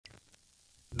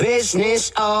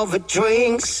Business over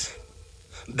drinks.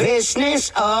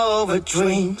 Business over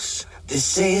drinks.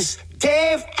 This is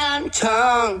Dave and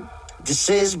Tom. This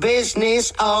is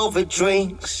business over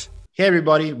drinks. Hey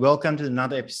everybody, welcome to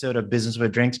another episode of Business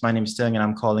with Drinks. My name is Tung and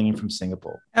I'm calling in from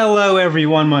Singapore. Hello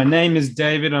everyone, my name is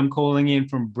David. I'm calling in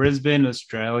from Brisbane,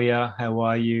 Australia. How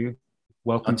are you?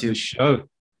 Welcome to the show.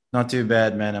 Not too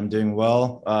bad, man. I'm doing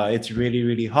well. It's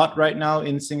really hot right now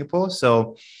in Singapore.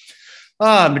 So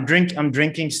I'm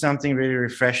drinking something really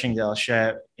refreshing that I'll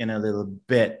share in a little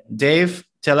bit. Dave,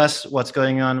 tell us what's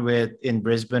going on in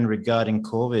Brisbane regarding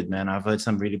COVID, man. I've heard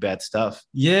some really bad stuff.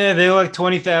 Yeah, there are like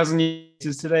 20,000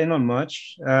 cases today, not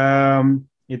much.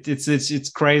 It's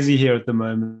crazy here at the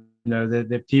moment. You know,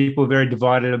 the people are very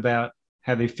divided about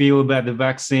how they feel about the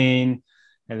vaccine,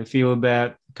 how they feel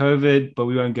about COVID, but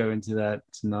we won't go into that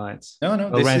tonight. No,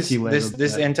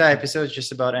 this entire episode is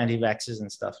just about anti-vaxxers and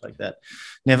stuff like that.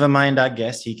 Never mind our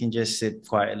guest, he can just sit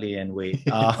quietly and wait.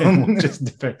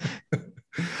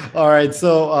 All right,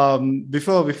 so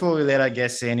before we let our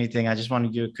guest say anything, I just want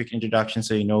to give a quick introduction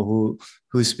so you know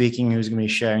who's speaking, who's going to be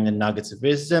sharing the nuggets of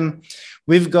wisdom.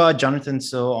 We've got Jonathan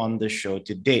So on the show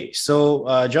today.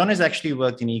 So John has actually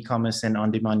worked in e-commerce and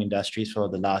on-demand industries for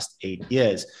the last 8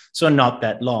 years, so not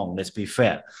that long, let's be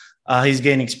fair. He's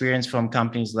gained experience from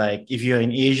companies like, if you're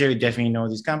in Asia, you definitely know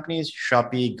these companies,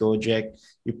 Shopee, Gojek,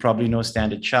 you probably know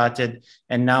Standard Chartered,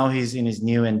 and now he's in his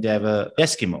new endeavor,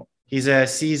 Deskimo. He's a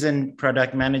seasoned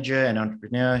product manager and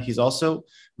entrepreneur. He's also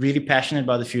really passionate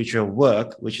about the future of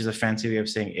work, which is a fancy way of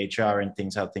saying HR and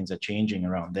how things are changing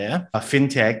around there.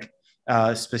 Fintech,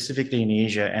 specifically in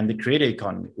Asia, and the creator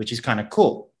economy, which is kind of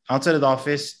cool. Outside of the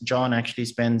office, John actually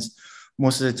spends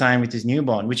most of the time with his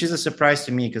newborn, which is a surprise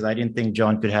to me because I didn't think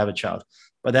John could have a child.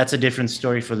 But that's a different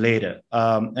story for later.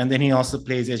 And then he also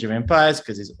plays Age of Empires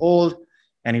because he's old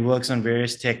and he works on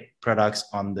various tech products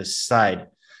on the side.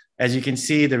 As you can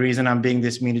see, the reason I'm being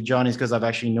this mean to John is because I've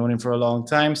actually known him for a long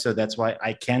time. So that's why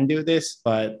I can do this.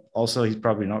 But also, he's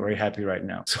probably not very happy right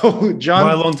now. So, John.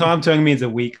 By a long time, telling me it's a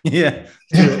week. Yeah.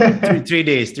 3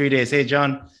 days. Hey,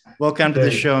 John, welcome to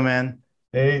the show, man.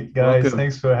 Hey, guys. Welcome.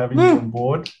 Thanks for having me on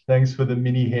board. Thanks for the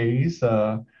mini haze.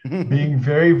 Being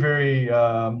very,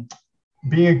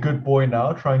 being a good boy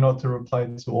now, trying not to reply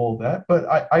to all that. But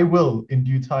I will in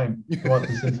due time throughout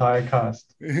this entire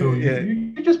cast. So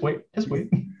you just wait.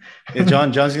 Yeah,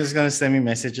 John's just gonna send me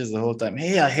messages the whole time.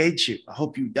 Hey, I hate you. I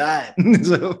hope you die.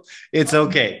 So it's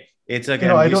okay. It's okay.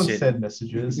 I don't send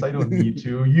messages. I don't need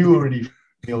to. You already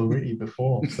feel ready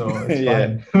before, so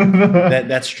it's fine.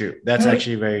 That's true. That's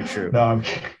actually very true. No, I'm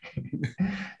kidding.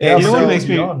 Yeah, you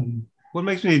know what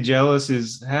makes me jealous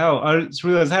is I just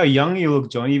realized how young you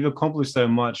look, John. You've accomplished so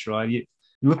much, right? You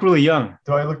look really young.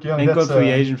 Do I look young? Thank God for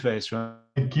the Asian face, right?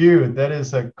 Thank you. That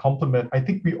is a compliment. I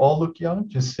think we all look young.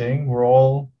 Just saying, we're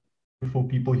all beautiful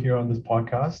people here on this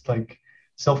podcast. Like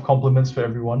self-compliments for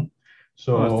everyone.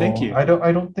 So thank you. I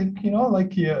don't think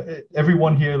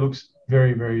everyone here looks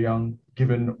very young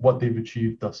given what they've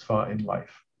achieved thus far in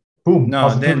life. Boom.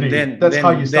 No, then that's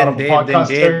how you start a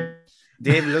podcast.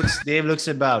 Dave looks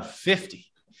about 50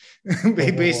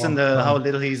 based on how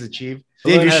little he's achieved.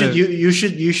 Dave, you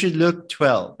should look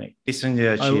 12, mate, based on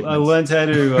your achievements. I learned how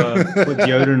to put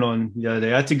deodorant on the other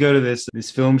day. I had to go to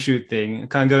this film shoot thing. I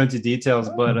can't go into details,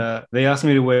 but they asked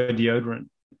me to wear deodorant. I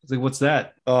was like, "What's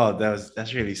that?" Oh,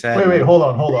 that's really sad. Wait, hold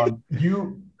on.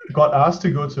 You got asked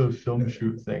to go to a film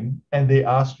shoot thing, and they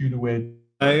asked you to wear.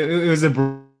 It was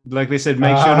like they said,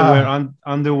 make sure to wear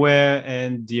underwear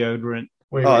and deodorant.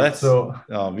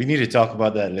 We need to talk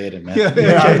about that later, man.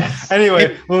 Yeah.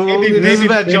 Anyway, this is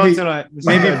about John tonight.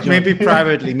 Maybe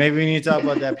privately. Maybe we need to talk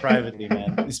about that privately,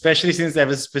 man. Especially since there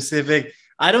was specific.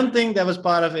 I don't think that was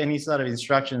part of any sort of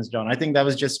instructions, John. I think that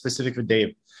was just specific for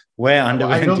Dave. Wear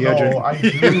underwear and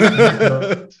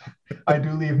deodorant. I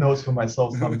do leave notes for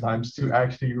myself sometimes to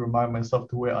actually remind myself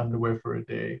to wear underwear for a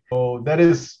day. So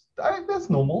that's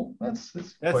normal. That's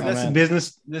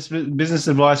business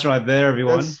advice right there,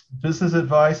 everyone. That's business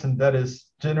advice, and that is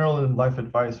general and life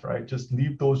advice, right? Just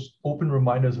leave those open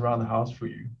reminders around the house for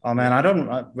you. Oh man,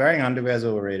 wearing underwear is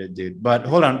overrated, dude. But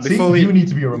hold on, you need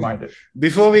to be reminded.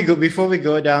 Before we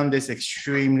go down this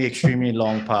extremely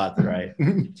long path, right?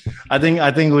 I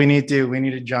think we need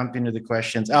to jump into the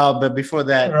questions. But before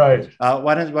that, right?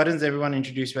 Why doesn't everyone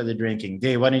introduce what they're drinking?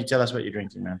 Dave, why don't you tell us what you're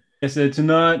drinking, man? Yeah, so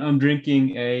tonight I'm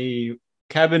drinking a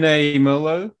Cabernet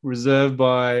Merlot reserved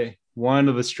by Wine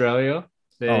of Australia.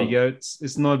 There you go.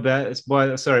 It's not bad. It's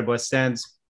by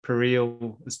Sands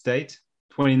Periel Estate,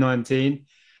 2019,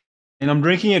 and I'm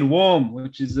drinking it warm,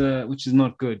 which is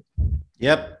not good.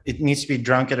 Yep, it needs to be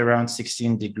drunk at around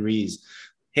 16 degrees.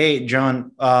 Hey,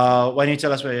 John, why don't you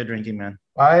tell us what you're drinking, man?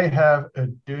 I have a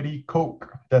dirty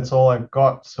Coke. That's all I've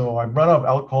got. So I've run out of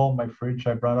alcohol in my fridge.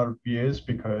 I've run out of beers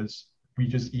because we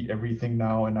just eat everything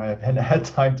now, and I haven't had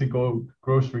time to go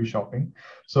grocery shopping.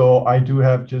 So I do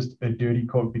have just a dirty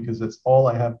Coke because that's all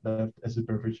I have left as a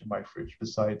beverage in my fridge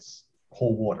besides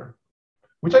cold water,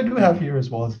 which I do have here as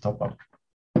well as a top up.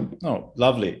 Oh,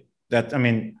 lovely. That I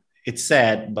mean, it's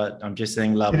sad, but I'm just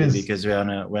saying It lovely is. because we're on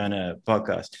a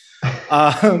podcast.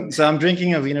 So I'm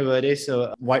drinking a Vino Verde,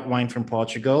 so white wine from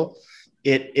Portugal.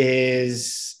 It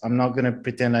is. I'm not gonna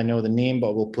pretend I know the name,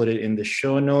 but we'll put it in the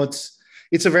show notes.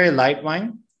 It's a very light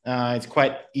wine. It's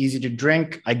quite easy to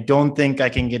drink. I don't think I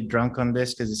can get drunk on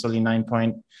this because it's only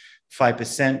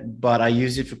 9.5%. But I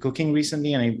used it for cooking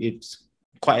recently, and it's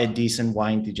quite a decent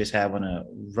wine to just have on a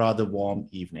rather warm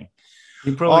evening.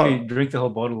 You probably Oh, drink the whole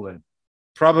bottle then.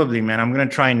 probably, man. I'm gonna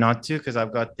try not to because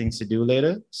I've got things to do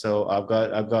later. So I've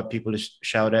got people to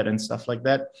shout at and stuff like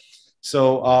that.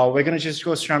 So we're gonna just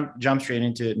go jump straight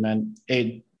into it, man.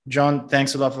 Hey, John,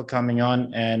 thanks a lot for coming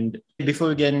on. And before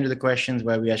we get into the questions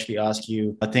where we actually ask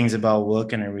you things about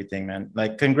work and everything, man,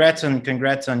 like congrats on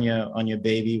your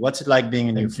baby. What's it like being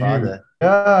a new Thank you. father?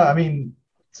 Yeah, I mean,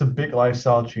 it's a big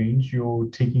lifestyle change. You're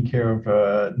taking care of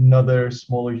another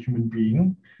smaller human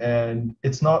being, and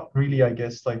it's not really, I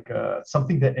guess, like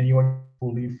something that anyone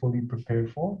fully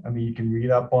prepared for. I mean, you can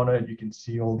read up on it, you can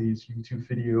see all these YouTube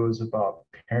videos about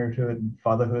parenthood and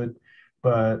fatherhood,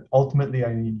 but ultimately,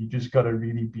 I mean, you just gotta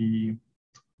really be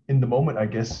in the moment, I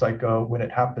guess, like when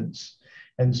it happens.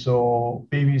 And so,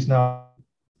 baby's now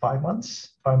 5 months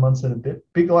and a bit.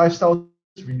 Big lifestyle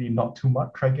is really not too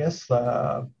much, I guess.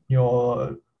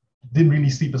 Didn't really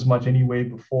sleep as much anyway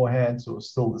beforehand, so it's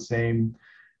still the same.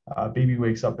 Baby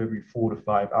wakes up every 4 to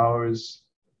 5 hours.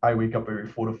 I wake up every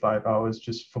 4 to 5 hours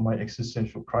just for my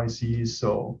existential crises.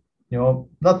 So,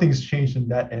 nothing's changed in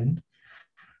that end.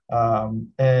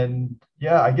 And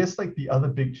yeah, I guess like the other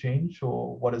big change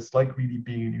or what it's like really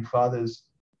being a new father is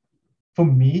for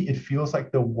me, it feels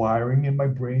like the wiring in my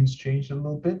brain's changed a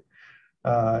little bit.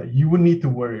 You wouldn't need to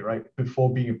worry, right?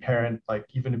 Before being a parent, like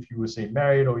even if you were, say,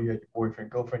 married or you had your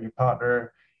boyfriend, girlfriend, your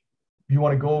partner, you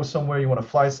want to go somewhere, you want to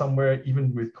fly somewhere,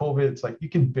 even with COVID, it's like you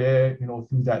can bear,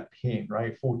 through that pain,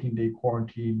 right? 14-day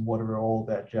quarantine, whatever, all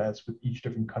that jazz with each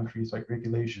different country's like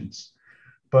regulations.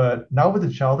 But now with a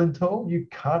child in tow, you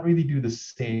can't really do the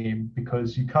same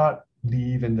because you can't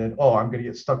leave and then, oh, I'm going to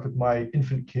get stuck with my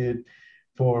infant kid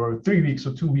for 3 weeks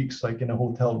or 2 weeks, like in a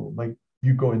hotel room. Like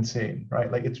you go insane, right?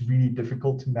 Like it's really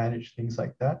difficult to manage things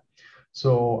like that.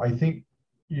 So I think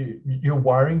your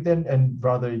wiring then, and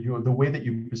rather the way that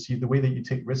you perceive, the way that you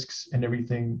take risks and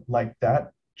everything like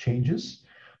that changes.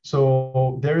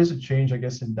 So there is a change, I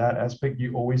guess, in that aspect.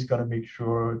 You always got to make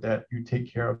sure that you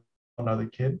take care of another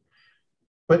kid,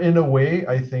 but in a way,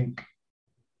 I think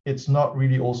it's not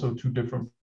really also too different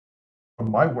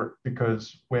from my work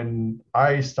because when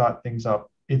I start things up,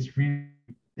 it's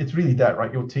really that,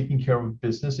 right? You're taking care of a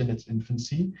business in its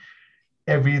infancy.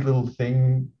 Every little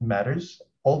thing matters.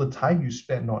 All the time you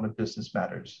spend on a business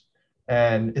matters.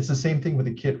 And it's the same thing with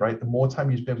a kid, right? The more time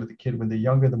you spend with a kid when they're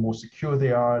younger, the more secure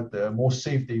they are, the more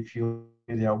safe they feel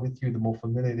they are with you, the more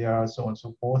familiar they are, so on and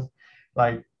so forth.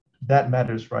 Like that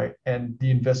matters, right? And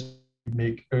the investment you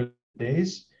make early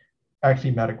days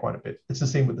actually matter quite a bit. It's the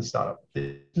same with the startup.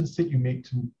 The decisions that you make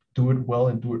to do it well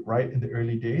and do it right in the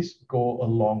early days go a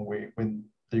long way when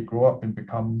they grow up and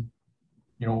become,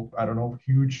 I don't know,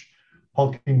 huge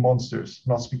hulking monsters.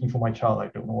 I'm not speaking for my child. I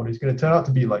don't know what he's going to turn out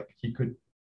to be like. He could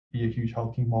be a huge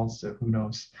hulking monster. Who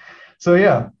knows? So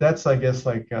yeah, that's I guess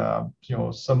like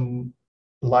some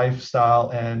lifestyle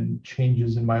and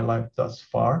changes in my life thus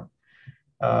far.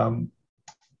 Um,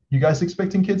 you guys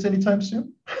expecting kids anytime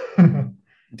soon?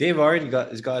 Dave already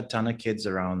got a ton of kids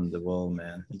around the world,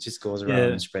 man. He just goes around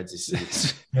Yeah. and spreads his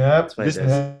seeds. Yep. That's what he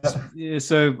does. Yeah,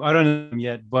 so I don't know him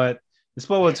yet, but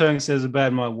despite what Tony says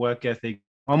about my work ethic,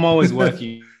 I'm always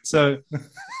working. So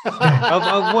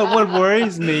what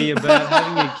worries me about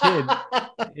having a kid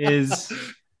is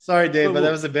Sorry, Dave, but that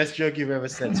what, was the best joke you've ever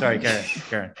said. Sorry,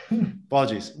 Karen.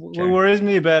 Apologies. what Karen. worries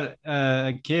me about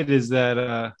a kid is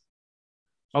that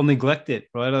I'll neglect it,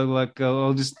 right?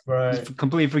 I'll just Right.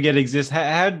 completely forget it exists.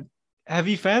 Have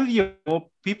you found that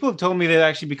people have told me they've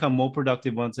actually become more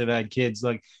productive once they've had kids?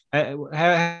 Like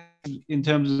how in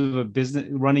terms of a business,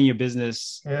 running your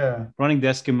business, Yeah. running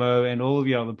Deskimo and all of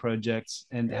your other projects,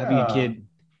 and having a Yeah. kid.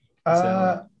 What's that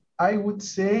like? Uh, I would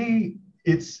say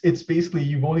it's basically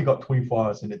you've only got 24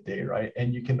 hours in a day, right?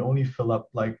 And you can only fill up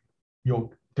like your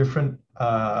different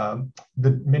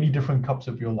the many different cups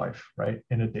of your life, right,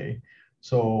 in a day.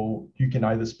 So you can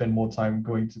either spend more time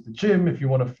going to the gym if you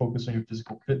want to focus on your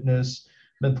physical fitness,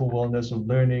 mental wellness, or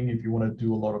learning if you want to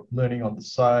do a lot of learning on the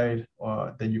side.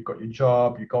 Then you've got your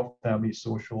job, you've got family,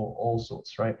 social, all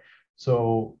sorts, right?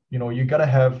 So, you got to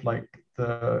have like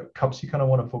the cups you kind of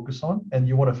want to focus on, and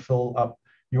you want to fill up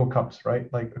your cups, right?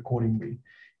 Like accordingly.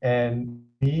 And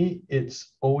me,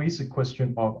 it's always a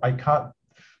question of I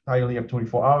only have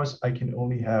 24 hours. I can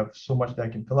only have so much that I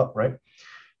can fill up, right?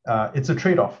 It's a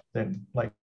trade-off then.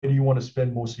 Like, where do you want to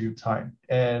spend most of your time?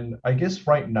 And I guess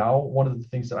right now, one of the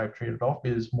things that I've traded off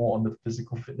is more on the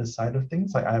physical fitness side of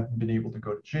things. Like I haven't been able to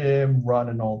go to gym, run,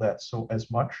 and all that so as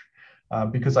much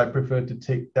because I prefer to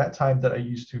take that time that I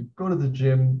used to go to the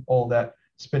gym, all that,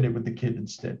 spend it with the kid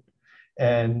instead.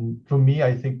 And for me,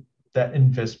 I think that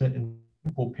investment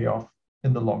will pay off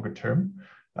in the longer term.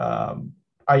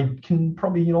 I can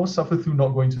probably, suffer through not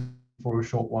going to for a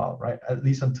short while, right? At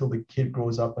least until the kid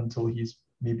grows up, until he's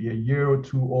maybe a year or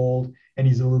two old and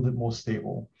he's a little bit more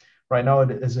stable. Right now,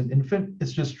 as an infant,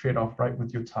 it's just trade off, right,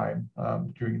 with your time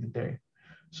during the day.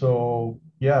 So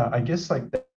yeah, I guess like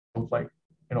that, like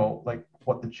like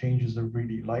what the changes are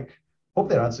really like. Hope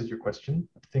that answers your question.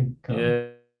 I think yeah.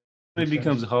 When he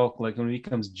becomes Hulk, like when he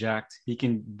becomes jacked, he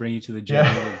can bring you to the gym.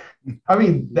 Yeah. I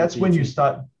mean, that's when you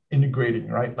start integrating,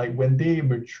 right? Like when they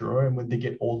mature and when they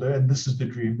get older, and this is the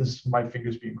dream, this is my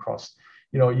fingers being crossed.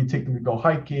 You take them to go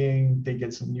hiking, they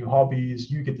get some new hobbies,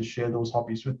 you get to share those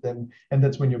hobbies with them, and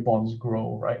that's when your bonds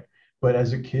grow, right? But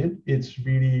as a kid, it's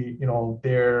really,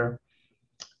 they're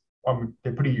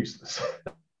pretty useless.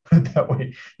 That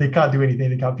way, they can't do anything,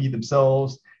 they can't feed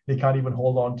themselves, they can't even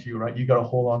hold on to you, right? You got to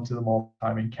hold on to them all the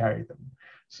time and carry them.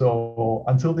 So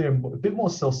until they're a bit more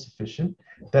self-sufficient,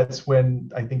 that's when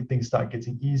I think things start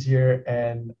getting easier.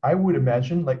 And I would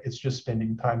imagine like it's just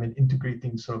spending time and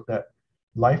integrating sort of that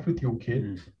life with your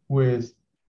kid with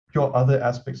your other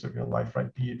aspects of your life,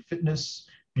 right? Be it fitness,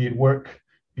 be it work,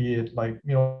 be it like,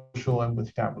 social and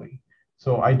with family.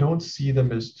 So I don't see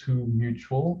them as too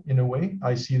mutual in a way.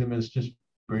 I see them as just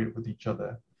great with each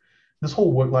other. This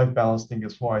whole work-life balance thing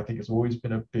is why I think it's always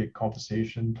been a big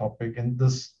conversation topic. And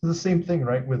this the same thing,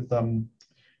 right? With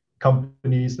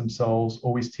companies themselves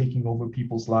always taking over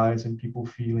people's lives and people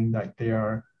feeling that they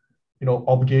are,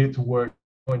 obligated to work.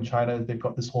 In China, they've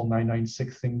got this whole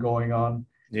 996 thing going on.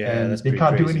 Yeah, and that's they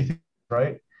can't crazy. do anything,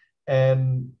 right?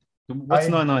 And what's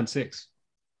 996?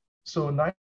 So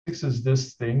 996 is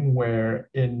this thing where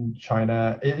in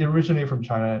China, it originated from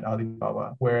China and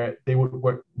Alibaba, where they would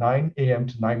work 9 a.m.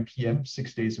 to 9 p.m.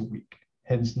 6 days a week.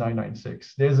 Hence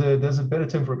 996. There's a better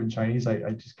term for it in Chinese.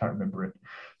 I just can't remember it.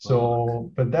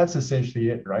 So, but that's essentially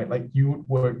it, right? Like you would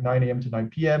work 9 a.m. to 9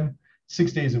 p.m.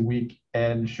 6 days a week,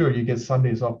 and sure, you get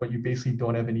Sundays off, but you basically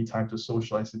don't have any time to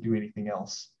socialize to do anything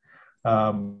else.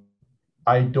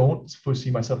 I don't foresee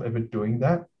myself ever doing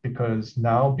that because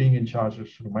now being in charge of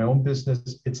sort of my own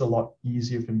business, it's a lot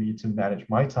easier for me to manage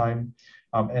my time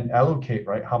and allocate,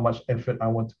 right, how much effort I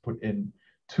want to put in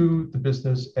to the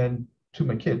business and to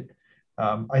my kid.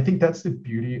 I think that's the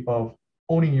beauty of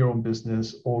owning your own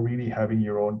business or really having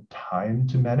your own time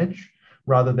to manage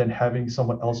rather than having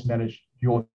someone else manage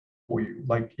your for you.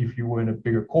 Like if you were in a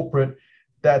bigger corporate,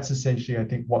 that's essentially, I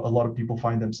think, what a lot of people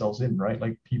find themselves in, right?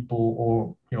 Like people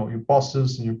or, your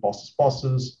bosses and your boss's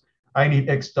bosses. I need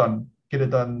X done, get it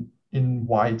done in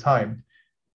Y time,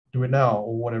 do it now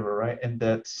or whatever, right? And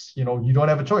that's, you don't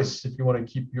have a choice if you want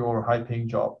to keep your high paying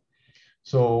job.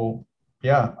 So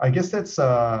yeah, I guess that's,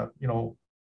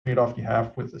 trade-off you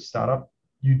have with a startup.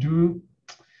 You do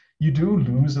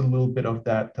lose a little bit of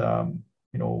that,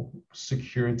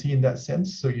 security in that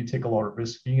sense. So you take a lot of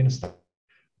risk being in a startup.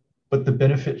 But the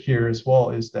benefit here as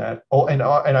well is that, and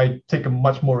I take a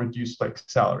much more reduced like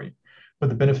salary, but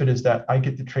the benefit is that I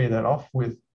get to trade that off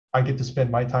with, I get to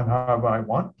spend my time however I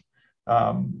want.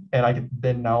 And I can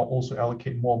then now also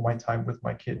allocate more of my time with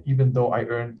my kid, even though I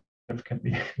earn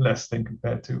significantly less than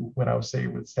compared to when I was, say,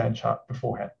 with Stanchart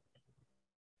beforehand.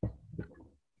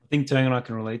 I think Tang and I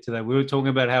can relate to that. We were talking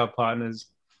about how our partners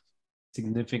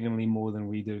significantly more than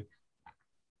we do.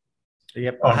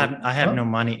 Yep, I have no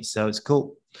money, so it's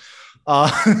cool.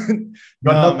 Got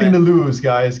nothing to lose,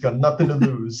 guys. Got nothing to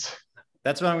lose.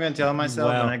 That's what I'm going to tell myself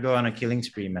when I go on a killing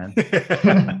spree, man.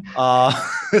 That's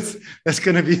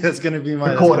gonna be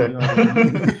my recorded.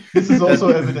 This is also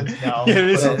evidence now. Yeah,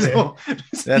 this is.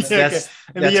 Okay.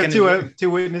 And then you have two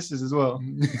witnesses as well.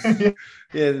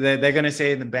 Yeah, they're gonna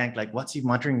say in the bank, like, "What's he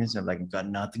muttering this?" I'm like, "I've got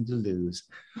nothing to lose."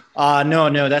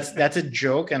 No, that's a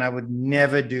joke, and I would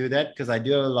never do that because I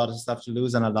do have a lot of stuff to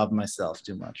lose, and I love myself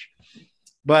too much.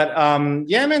 But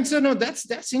yeah, man. So no,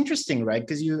 that's interesting, right?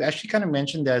 Because you actually kind of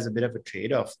mentioned there's a bit of a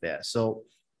trade-off there. So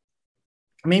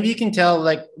maybe you can tell,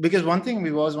 like, because one thing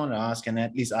we always wanted to ask, and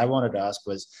at least I wanted to ask,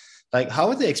 was like, how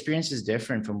are the experiences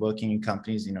different from working in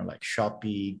companies, like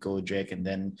Shopee, Gojek, and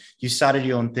then you started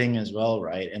your own thing as well,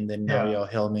 right? And then now Yeah. you're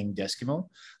helming Deskimo.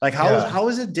 Like, Yeah. how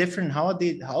is it different? How are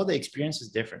the experiences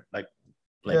different?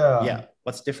 Yeah. Yeah,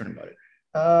 what's different about it?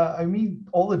 I mean,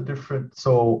 all the different.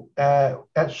 So at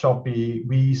Shopee,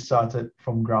 we started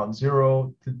from ground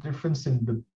zero. The difference in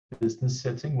the business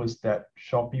setting was that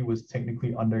Shopee was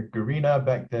technically under Garena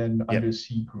back then, under Yep.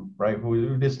 C Group, right?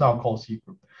 It's now called C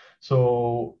Group.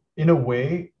 So in a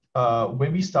way,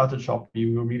 when we started Shopee,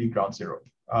 we were really ground zero.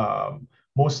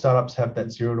 Most startups have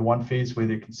that 0 to 1 phase where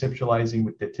they're conceptualizing,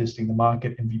 with they're testing the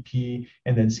market, MVP,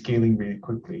 and then scaling really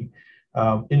quickly.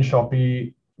 In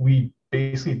Shopee, we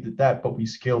basically did that, but we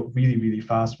scaled really, really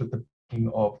fast with the backing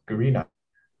of Garena.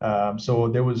 So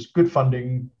there was good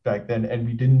funding back then, and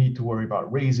we didn't need to worry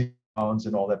about raising rounds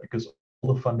and all that, because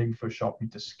all the funding for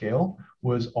Shopee to scale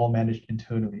was all managed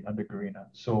internally under Garena.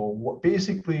 So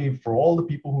basically, for all the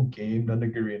people who gamed under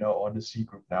Garena or under C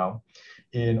Group now,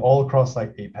 in all across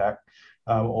like APAC,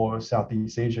 or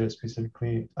Southeast Asia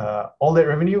specifically, all that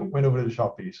revenue went over to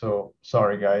Shopee. So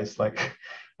sorry guys, like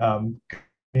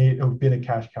it have been a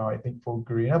cash cow, I think, for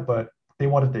Garena, but they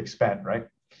wanted to expand, right?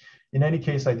 In any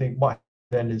case, I think what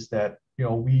then is that,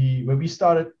 we when we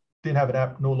started, didn't have an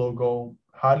app, no logo,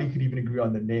 hardly could even agree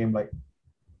on the name. Like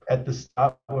at the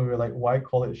start, when we were like, why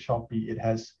call it Shopee? It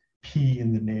has P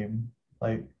in the name.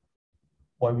 Like,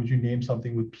 why would you name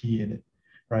something with P in it?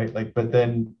 Right? Like, but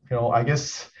then, I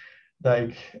guess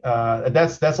like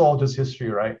that's all just history,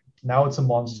 right? Now it's a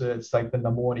monster. It's like the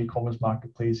number one e-commerce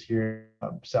marketplace here,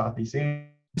 Southeast Asia.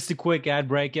 Just a quick ad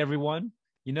break, everyone.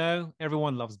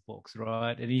 Everyone loves books,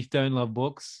 right? And if you don't love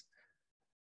books,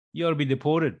 you ought to be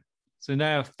deported. So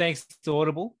now, thanks to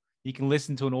Audible, you can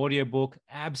listen to an audiobook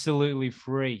absolutely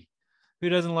free. Who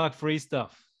doesn't like free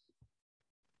stuff?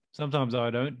 Sometimes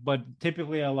I don't, but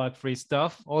typically I like free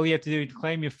stuff. All you have to do to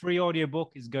claim your free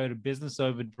audiobook is go to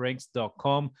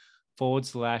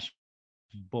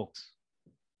businessoverdrinks.com/books.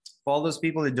 For all those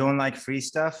people that don't like free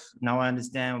stuff, now I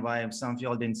understand why some of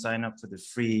y'all didn't sign up for the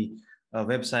free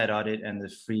website audit and the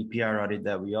free PR audit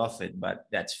that we offered, but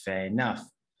that's fair enough.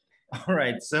 All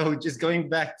right, so just going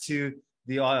back to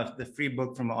the free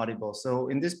book from Audible. So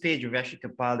in this page, we've actually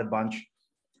compiled a bunch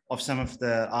of some of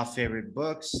our favorite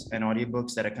books and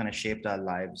audiobooks that have kind of shaped our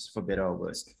lives for better or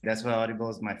worse. That's why Audible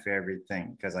is my favorite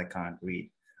thing, because I can't read.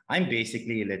 I'm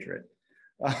basically illiterate.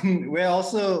 We're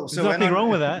also There's nothing wrong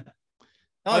with that.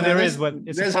 Oh, there is, but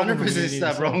it's there's 100%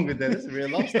 stuff wrong with that. There's a real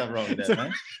lot of stuff wrong with that,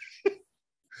 man.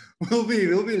 We'll be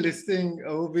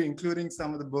including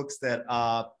some of the books that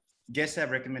guests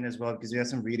have recommended as well, because we have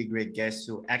some really great guests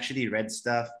who actually read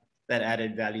stuff that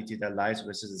added value to their lives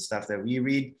versus the stuff that we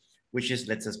read, which just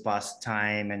lets us pass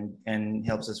time and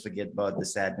helps us forget about the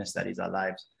sadness that is our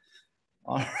lives.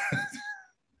 All right.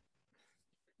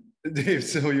 Dave,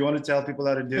 so you want to tell people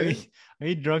how to do it? Are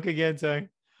you drunk again, Tony?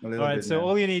 All right, so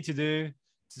all you need to do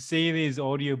to see these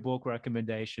audiobook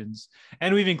recommendations,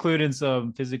 and we've included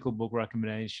some physical book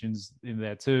recommendations in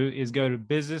there too, is go to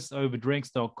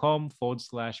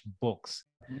businessoverdrinks.com/books.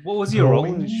 What was your role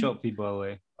in Shopee, by the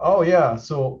way? Oh yeah,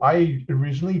 so I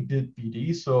originally did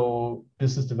BD, so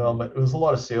business development. It was a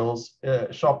lot of sales.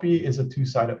 Shopee is a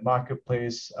two-sided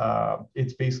marketplace.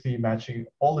 It's basically matching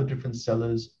all the different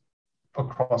sellers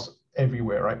across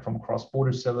everywhere, right? From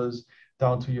cross-border sellers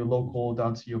down to your local,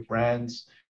 down to your brands,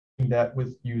 that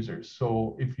with users.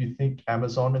 So if you think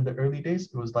Amazon in the early days,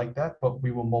 it was like that, but we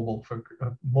were mobile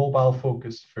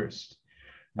focused first.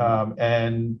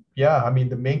 And yeah, I mean,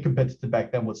 the main competitor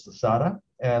back then was Lazada,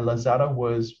 and Lazada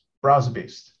was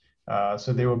browser-based.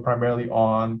 So they were primarily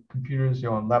on computers,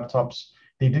 on laptops.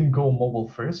 They didn't go mobile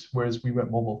first, whereas we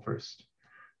went mobile first.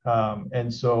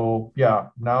 And so, yeah,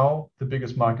 now the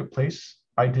biggest marketplace.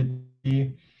 I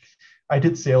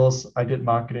did sales, I did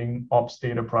marketing, ops,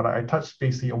 data, product. I touched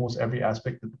basically almost every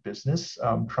aspect of the business,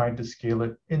 trying to scale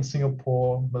it in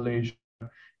Singapore, Malaysia,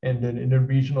 and then in a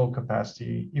regional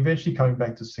capacity, eventually coming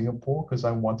back to Singapore because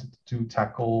I wanted to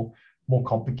tackle more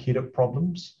complicated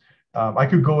problems. I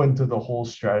could go into the whole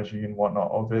strategy and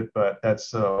whatnot of it, but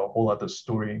that's a whole other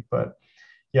story. But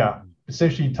yeah,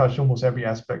 essentially touched almost every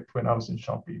aspect when I was in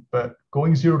Shopee. But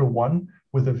going 0 to 1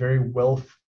 with a very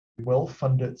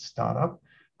well-funded startup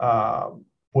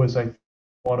was, I think,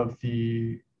 one of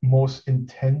the most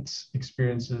intense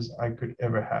experiences I could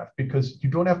ever have, because you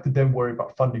don't have to then worry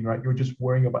about funding, right? You're just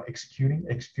worrying about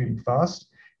executing fast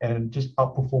and just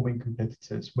outperforming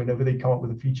competitors. Whenever they come up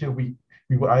with a feature, we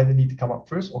would either need to come up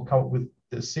first or come up with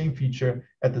the same feature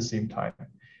at the same time.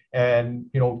 and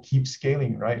keep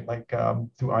scaling, right? Like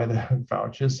through either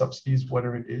vouchers, subsidies,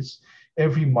 whatever it is.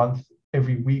 Every month,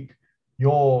 every week,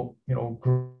 your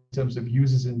growth in terms of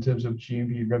users, in terms of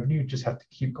GMV revenue, just have to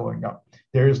keep going up.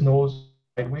 There is no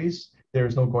sideways, there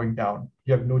is no going down.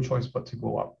 You have no choice but to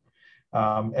go up.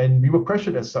 And we were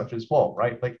pressured as such as well,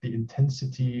 right? Like the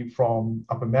intensity from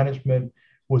upper management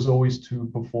was always to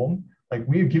perform. Like,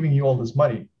 we're giving you all this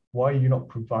money. Why are you not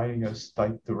providing us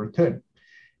like the return?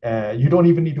 You don't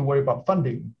even need to worry about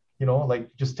funding. Like,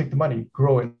 just take the money,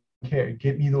 grow it, care,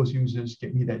 get me those users,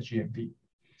 get me that GMV.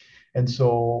 And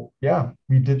so, yeah,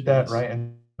 we did that, right?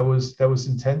 And that was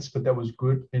intense, but that was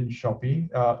good in Shopee.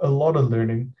 A lot of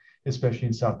learning, especially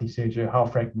in Southeast Asia, how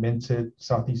fragmented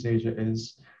Southeast Asia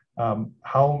is,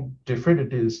 how different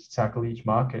it is to tackle each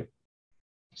market.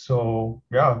 So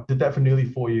yeah, did that for nearly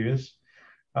 4 years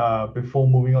before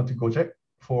moving on to Gojek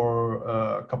for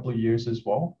a couple of years as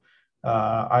well.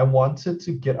 I wanted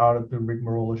to get out of the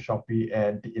rigmarole of Shopee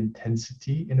and the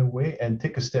intensity in a way and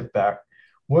take a step back,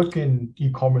 work in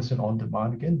e-commerce and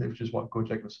on-demand again, which is what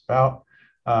Gojek was about,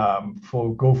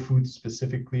 for GoFood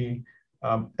specifically,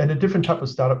 and a different type of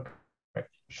startup.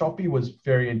 Shopee was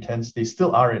very intense. They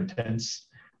still are intense.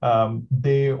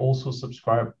 They also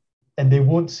subscribe, and they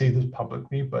won't say this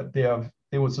publicly, but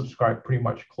they would subscribe pretty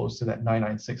much close to that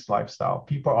 996 lifestyle.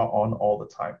 People are on all the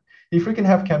time. They freaking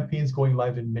have campaigns going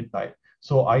live in midnight.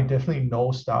 So I definitely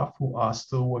know staff who are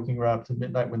still working right up to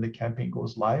midnight when the campaign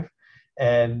goes live,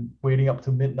 and waiting up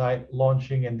to midnight,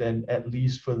 launching, and then at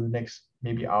least for the next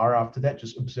maybe hour after that,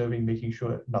 just observing, making sure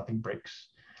that nothing breaks.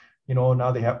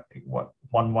 Now they have what,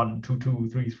 1 1 2 2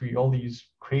 3 3, all these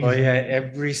crazy. Oh yeah,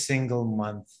 every single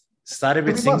month. Started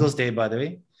with Every Singles month. Day, by the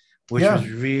way, which Yeah.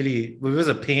 was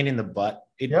a pain in the butt.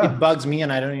 It Yeah. bugs me,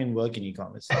 and I don't even work in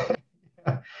e-commerce.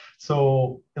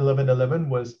 So 11/11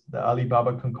 was the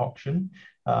Alibaba concoction,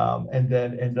 and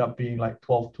then ended up being like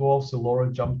 12/12. So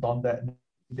Laura jumped on that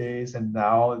days, and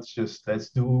now it's just, let's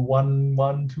do 1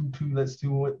 1 2 2. Let's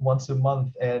do it once a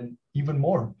month and even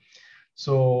more.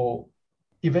 So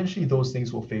eventually those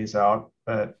things will phase out,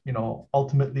 but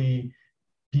ultimately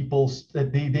people,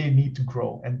 they need to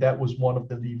grow, and that was one of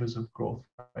the levers of growth,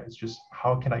 right? It's just,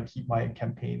 how can I keep my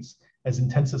campaigns as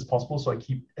intense as possible so I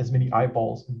keep as many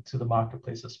eyeballs into the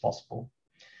marketplace as possible.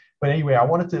 But anyway, I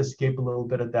wanted to escape a little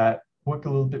bit of that, work a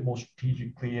little bit more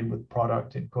strategically and with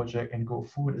product in Gojek and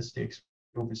GoFood as they expand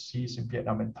overseas in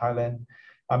Vietnam and Thailand.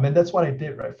 And that's what I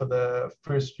did, right? For the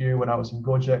first year when I was in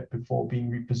Gojek, before being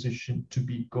repositioned to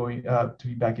be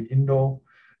back in Indo.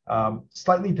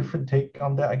 Slightly different take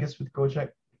on that, I guess, with Gojek.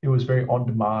 It was very on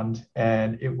demand,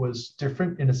 and it was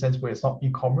different in a sense where it's not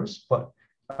e-commerce, but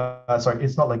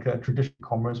it's not like a traditional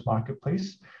commerce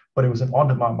marketplace, but it was an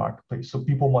on-demand marketplace. So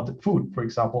people wanted food, for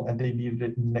example, and they needed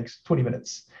it in the next 20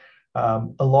 minutes.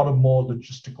 A lot of more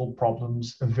logistical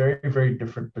problems, a very, very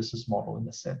different business model in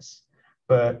a sense.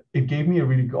 But it gave me a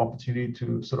really good opportunity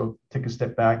to sort of take a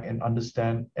step back and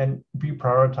understand and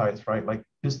reprioritize, right? Like,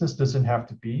 business doesn't have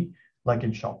to be like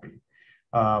in Shopee.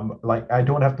 Like, I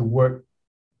don't have to work,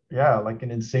 like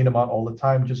an insane amount all the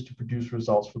time just to produce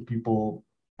results for people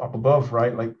up above,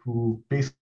 right? Like, who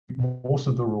basically most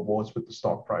of the rewards with the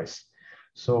stock price.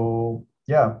 So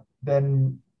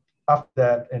then after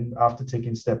that, and after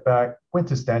taking a step back, went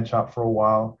to StanChart for a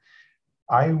while.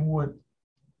 I would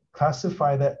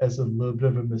classify that as a little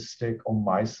bit of a mistake on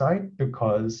my side,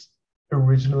 because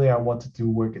originally I wanted to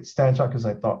work at StanChart because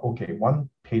I thought, okay, one,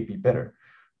 paid me better.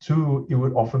 Two, it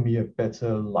would offer me a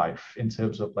better life in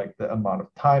terms of like the amount of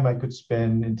time I could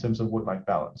spend in terms of work-life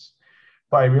balance.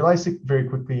 But I realized it very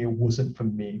quickly it wasn't for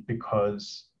me,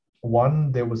 because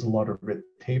one, there was a lot of red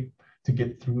tape to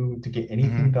get through to get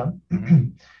anything done.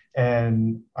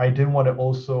 And I didn't want to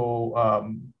also,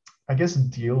 I guess,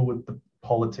 deal with the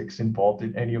politics involved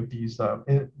in any of these,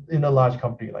 in a large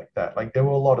company like that. Like, there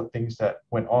were a lot of things that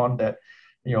went on that,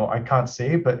 I can't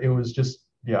say, but it was just,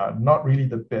 not really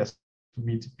the best for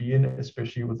me to be in,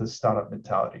 especially with a startup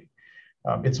mentality.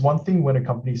 It's one thing when a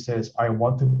company says, I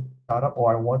want to start up,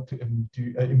 or I want to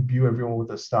imbue everyone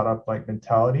with a startup like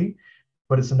mentality,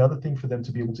 but it's another thing for them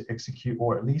to be able to execute,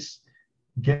 or at least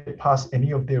get past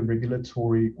any of their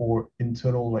regulatory or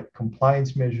internal like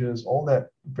compliance measures, all that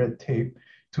red tape,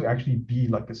 to actually be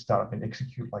like a startup and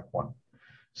execute like one.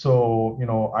 So,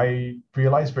 I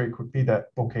realized very quickly that,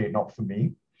 okay, not for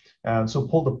me. And so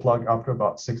pulled the plug after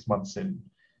about 6 months in.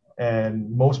 And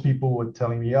most people were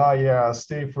telling me,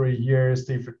 stay for a year,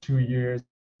 stay for 2 years,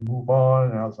 move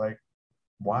on. And I was like,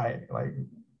 why? Like,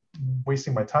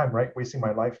 wasting my time, right? Wasting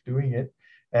my life doing it.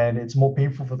 And it's more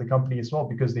painful for the company as well,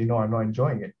 because they know I'm not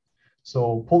enjoying it.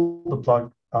 So pulled the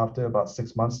plug, after about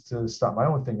 6 months to start my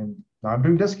own thing. And now I'm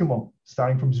doing Deskimo,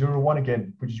 starting from 0 to 1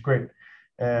 again, which is great.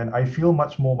 And I feel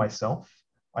much more myself.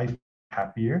 I feel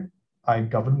happier. I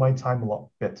govern my time a lot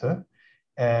better.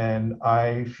 And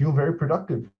I feel very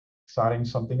productive starting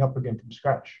something up again from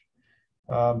scratch.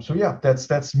 So yeah,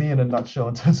 that's me in a nutshell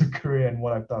in terms of career and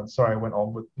what I've done. Sorry, I went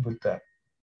on with that.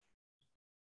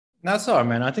 That's all,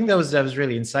 man. I think that was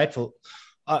really insightful.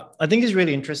 I think it's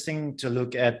really interesting to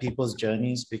look at people's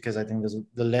journeys because I think there's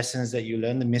the lessons that you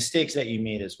learn, the mistakes that you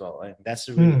made as well. And that's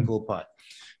the really cool part.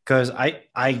 Because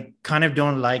I kind of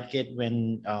don't like it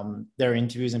when there are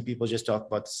interviews and people just talk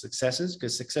about the successes,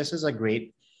 because successes are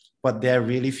great, but they're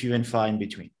really few and far in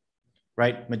between,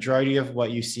 right? Majority of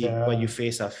what you see, what you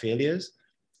face are failures.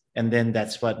 And then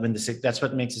that's what makes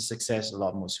a success a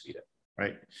lot more sweeter.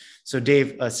 Right. So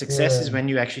Dave, success is when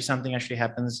something actually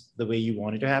happens the way you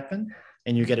want it to happen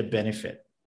and you get a benefit.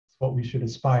 It's what we should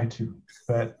aspire to.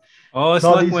 But it's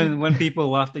like when people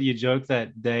laughed at your joke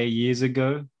that day years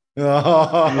ago.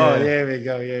 Here we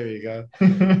go. Here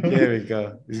we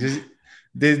go.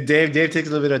 Dave takes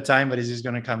a little bit of time, but he's just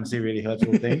going to come and say really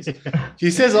hurtful things.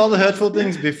 He says all the hurtful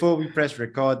things before we press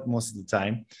record most of the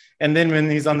time. And then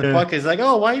when he's on the podcast, he's like,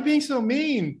 oh, why are you being so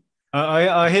mean?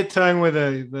 I hit tone with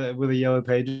a yellow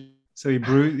page, so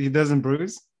he doesn't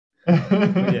bruise.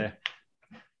 Yeah.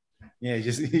 Yeah,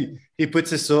 he puts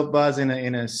his soap bars in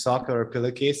a sock or a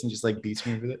pillowcase and just like beats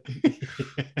me with it.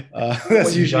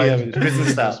 That's usually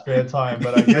business style. Spare time,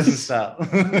 but I guess business style.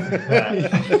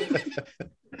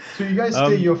 So you guys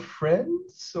say you're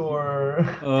friends or?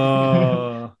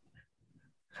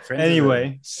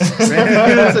 Anyway,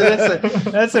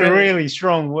 that's a really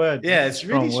strong word. Yeah, it's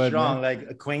really strong, like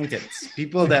acquaintance,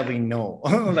 people that we know,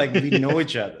 like we know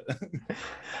each other.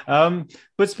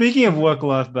 But speaking of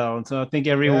work-life balance, I think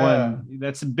everyone,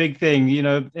 that's a big thing,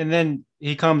 and then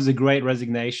here comes the great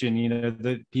resignation,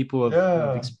 the people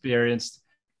have experienced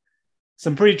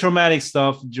some pretty traumatic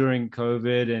stuff during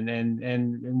COVID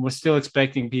and we're still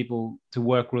expecting people to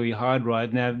work really hard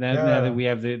right now that we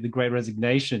have the great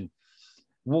resignation.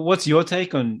 What's your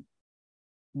take on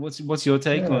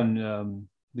the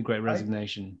great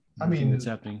resignation? I mean, that's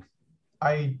happening.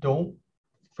 I don't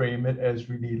frame it as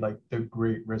really like the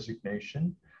great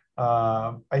resignation.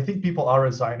 I think people are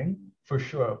resigning for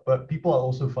sure, but people are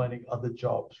also finding other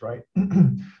jobs, right?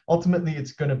 Ultimately,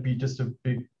 it's going to be just a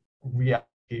big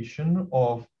reallocation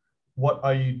of what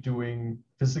are you doing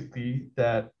physically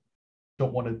that you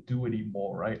don't want to do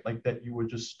anymore, right? Like that you were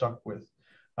just stuck with.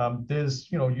 There's,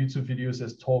 YouTube videos,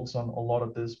 there's talks on a lot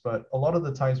of this, but a lot of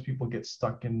the times people get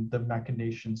stuck in the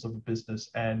machinations of a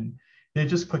business and they're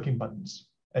just clicking buttons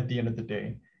at the end of the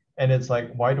day. And it's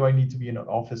like, why do I need to be in an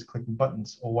office clicking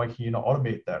buttons? Or why can you not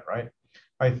automate that, right?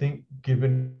 I think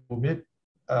given COVID,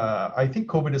 I think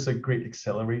COVID is a great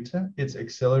accelerator. It's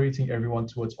accelerating everyone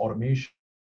towards automation.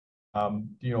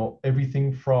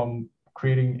 Everything from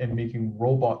creating and making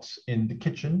robots in the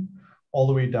kitchen all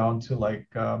the way down to like,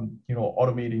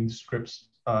 automating scripts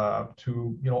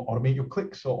to, automate your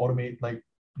clicks or automate like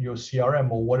your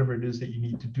CRM or whatever it is that you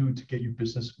need to do to get your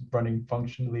business running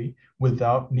functionally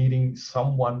without needing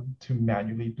someone to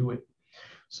manually do it.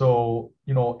 So,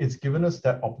 it's given us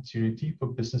that opportunity for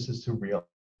businesses to realize,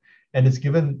 and it's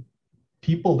given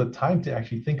people the time to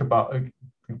actually think about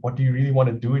what do you really want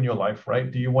to do in your life, right?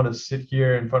 Do you want to sit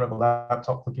here in front of a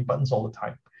laptop clicking buttons all the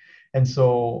time? And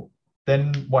so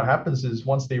then what happens is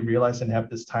once they realize and have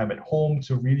this time at home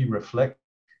to really reflect,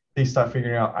 they start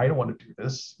figuring out, I don't want to do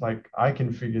this. Like I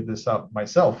can figure this out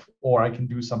myself, or I can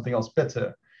do something else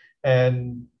better.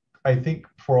 And I think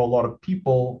for a lot of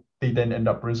people, they then end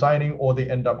up resigning or they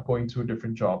end up going to a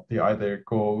different job. They either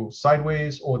go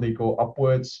sideways or they go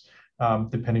upwards,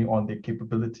 depending on their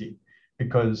capability.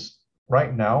 Because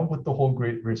right now with the whole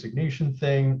great resignation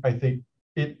thing, I think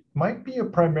it might be a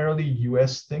primarily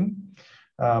US thing.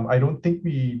 I don't think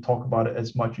we talk about it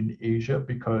as much in Asia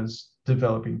because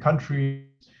developing countries,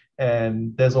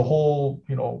 and there's a whole,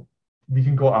 we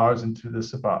can go hours into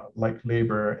this about like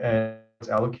labor and it's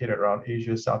allocated around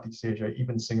Asia, Southeast Asia,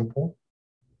 even Singapore.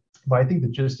 But I think the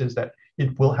gist is that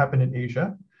it will happen in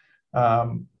Asia.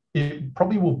 It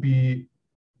probably will be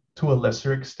to a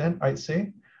lesser extent, I'd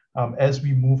say, as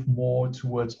we move more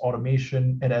towards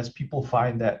automation and as people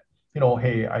find that,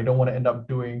 hey, I don't want to end up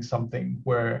doing something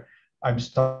where I'm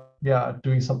stuck,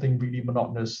 doing something really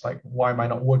monotonous. Like, why am I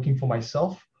not working for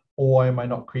myself? Or why am I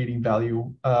not creating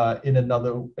value in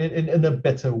a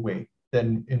better way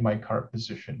than in my current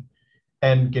position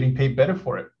and getting paid better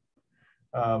for it?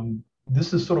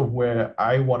 This is sort of where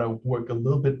I want to work a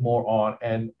little bit more on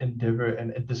and endeavor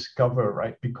and discover,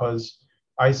 right? Because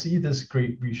I see this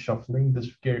great reshuffling,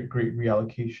 this great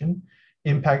reallocation.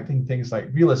 impacting things like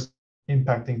real estate,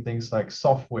 impacting things like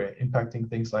software, impacting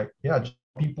things like, yeah,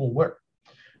 people work.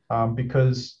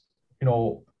 Because, you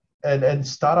know, and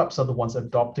startups are the ones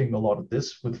adopting a lot of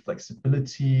this with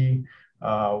flexibility,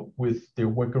 with their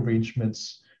work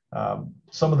arrangements.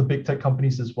 Some of the big tech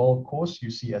companies as well, of course, you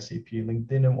see SAP,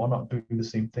 LinkedIn, and whatnot doing the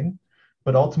same thing.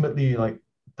 But ultimately, like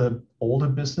the older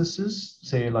businesses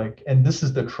say, like, and this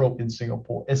is the trope in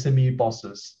Singapore, SME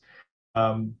bosses.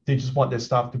 They just want their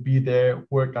staff to be there,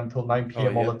 work until 9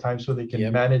 p.m. all the time so they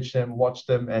can manage them, watch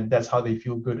them, and that's how they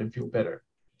feel good and feel better.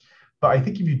 But I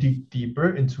think if you dig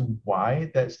deeper into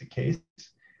why that's the case,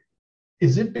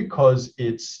 is it because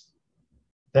it's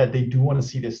that they do want to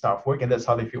see their staff work and that's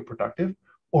how they feel productive?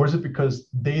 Or is it because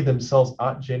they themselves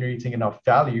aren't generating enough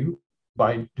value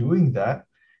by doing that?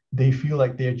 They feel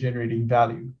like they're generating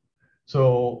value.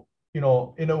 So, you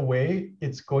know, in a way,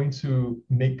 it's going to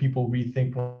make people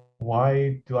rethink,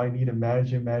 why do I need a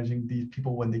manager managing these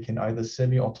people when they can either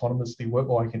semi-autonomously work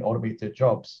or I can automate their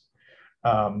jobs?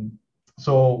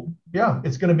 So yeah,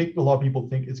 it's going to make a lot of people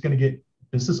think. It's going to get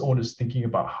business owners thinking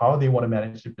about how they want to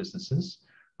manage their businesses.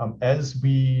 As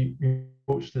we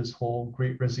approach this whole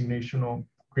great resignation or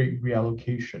great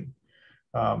reallocation,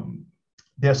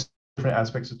 there's different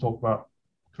aspects to talk about: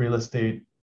 real estate,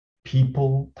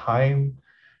 people, time,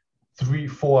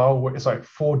 3-4 hour work, it's like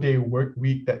 4-day work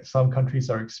week that some countries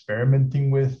are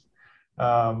experimenting with.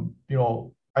 You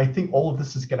know, I think all of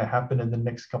this is going to happen in the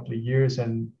next couple of years,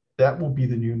 and that will be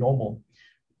the new normal.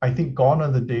 I think gone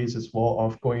are the days as well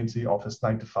of going into the office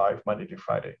 9 to 5, Monday to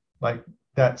Friday. Like,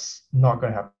 that's not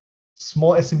going to happen.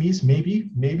 Small SMEs,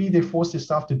 maybe they force their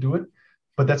staff to do it,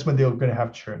 but that's when they're going to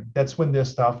have churn. That's when their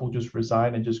staff will just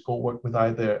resign and just go work with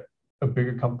either a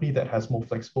bigger company that has more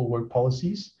flexible work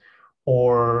policies,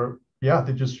 or yeah,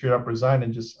 they just straight up resign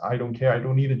and just, I don't care. I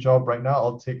don't need a job right now.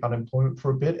 I'll take unemployment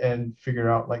for a bit and figure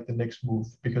out like the next move,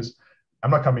 because I'm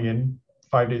not coming in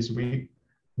 5 days a week.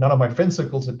 None of my friend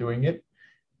circles are doing it.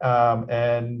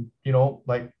 And, you know,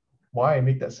 like, why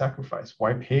make that sacrifice?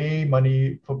 Why pay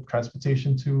money for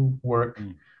transportation to work?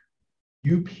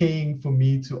 You paying for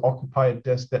me to occupy a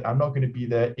desk that I'm not going to be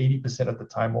there 80% of the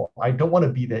time, or I don't want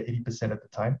to be there 80% of the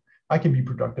time. I can be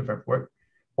productive at work.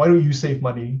 Why don't you save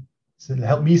money? So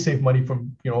help me save money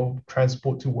from, you know,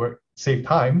 transport to work, save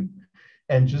time,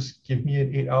 and just give me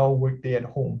an 8-hour workday at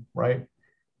home, right?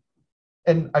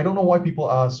 And I don't know why people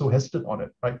are so hesitant on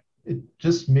it, right? It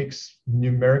just makes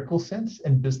numerical sense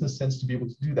and business sense to be able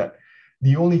to do that.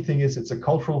 The only thing is, it's a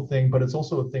cultural thing, but it's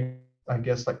also a thing, I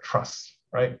guess, like trust,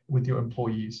 right, with your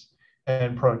employees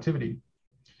and productivity.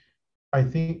 I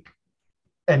think,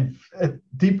 and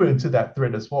deeper into that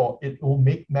thread as well, it will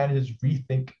make managers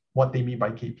rethink what they mean by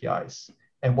KPIs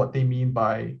and what they mean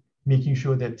by making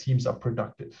sure that teams are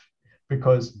productive.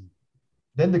 Because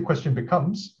then the question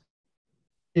becomes,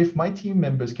 if my team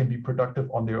members can be productive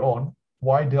on their own,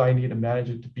 why do I need a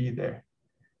manager to be there?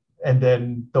 And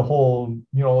then the whole,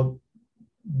 you know,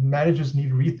 managers need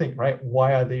to rethink, right?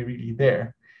 Why are they really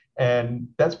there? And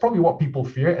that's probably what people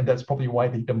fear. And that's probably why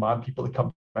they demand people to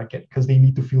come back in, because they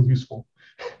need to feel useful.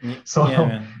 So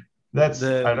yeah, that's,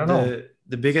 I don't know.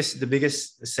 The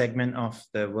biggest segment of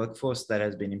the workforce that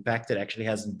has been impacted actually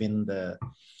hasn't been the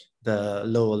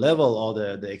lower level or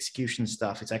the execution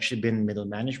staff. It's actually been middle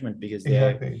management, because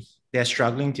they're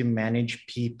struggling to manage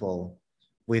people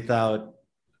without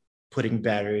putting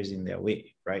barriers in their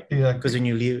way, right? Because when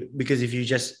you leave, because if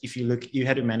you look, you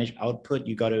had to manage output,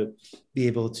 you got to be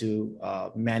able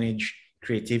to manage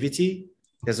creativity.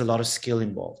 There's a lot of skill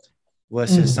involved,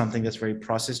 versus something that's very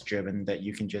process driven, that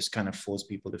you can just kind of force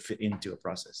people to fit into a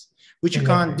process, which you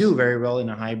can't do very well in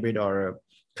a hybrid or a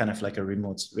kind of like a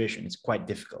remote situation. It's quite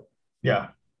difficult. Yeah.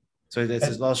 So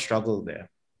there's a lot of struggle there.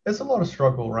 There's a lot of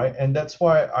struggle, right? And that's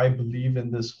why I believe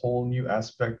in this whole new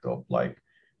aspect of like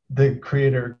the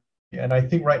creator. And I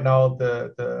think right now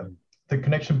the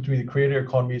connection between the creator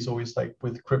economy is always like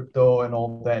with crypto and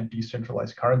all that and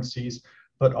decentralized currencies.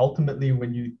 But ultimately,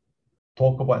 when you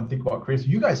talk about and think about creators,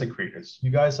 you guys are creators.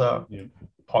 You guys are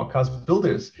podcast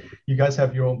builders. You guys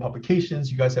have your own publications.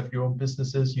 You guys have your own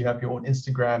businesses. You have your own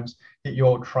Instagrams that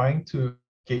you're trying to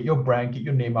get your brand, get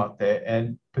your name out there,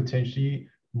 and potentially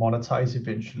monetize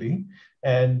eventually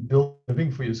and build a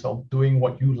living for yourself doing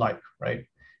what you like, right?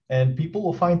 And people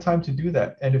will find time to do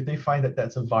that. And if they find that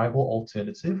that's a viable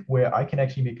alternative where I can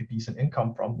actually make a decent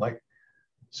income from, like,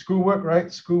 screw work,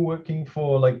 right? Screw working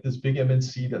for like this big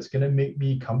MNC that's going to make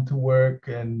me come to work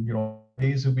and, you know,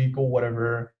 days a week or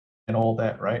whatever and all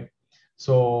that, right?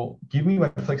 So give me my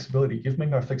flexibility. Give me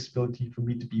my flexibility for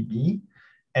me to be me.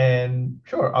 And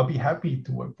sure, I'll be happy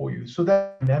to work for you. So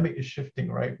that dynamic is shifting,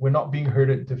 right? We're not being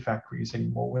herded into factories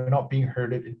anymore. We're not being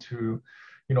herded into,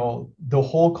 the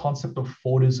whole concept of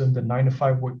Fordism, the 9 to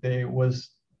 5 workday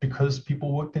was because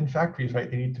people worked in factories, right?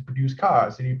 They need to produce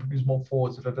cars, they need to produce more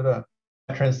Fords, da, da, da.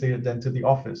 That translated then to the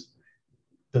office.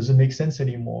 Doesn't make sense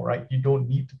anymore, right? You don't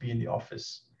need to be in the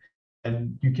office.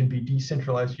 And you can be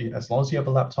decentralized as long as you have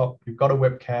a laptop, you've got a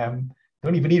webcam. You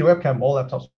don't even need a webcam. All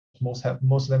laptops, most of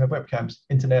them have webcams,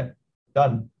 internet,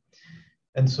 done.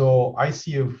 And so I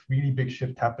see a really big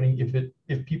shift happening.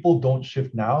 If people don't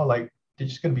shift now, like they're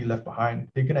just going to be left behind.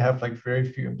 They're going to have like very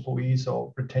few employees,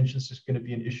 or retention is just going to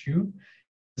be an issue.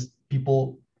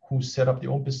 People who set up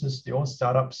their own business, their own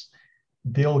startups,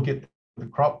 they'll get the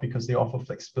crop because they offer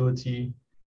flexibility,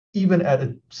 even at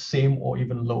a same or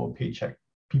even lower paycheck.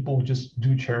 People just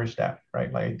do cherish that,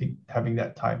 right? Like I think having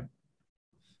that time.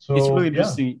 So It's really yeah.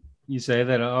 interesting you say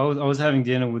that. I was having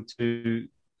dinner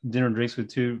and drinks with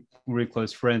two really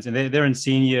close friends, and they're in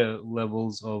senior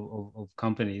levels of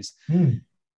companies.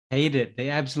 Hate it. They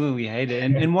absolutely hate it.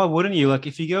 And why wouldn't you? Like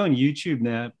if you go on YouTube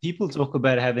now, people talk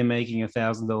about how they're making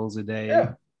 $1,000 a day.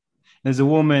 Yeah. There's a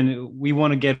woman, we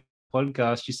want to get a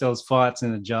podcast. She sells farts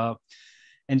in a jar.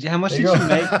 And how much did she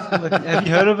make? Like, have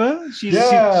you heard of her? She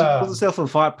calls herself a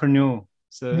fartpreneur.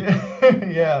 So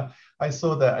yeah, I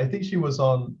saw that. I think she was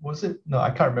on, was it? No,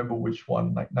 I can't remember which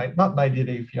one, like not 90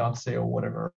 Day Fiance or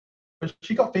whatever. But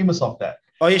she got famous off that.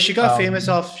 Oh yeah, she got famous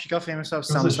off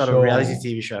some sort of reality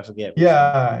TV show. I forget.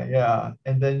 Yeah.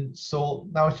 And then so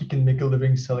now she can make a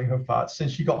living selling her farts.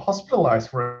 Since she got hospitalized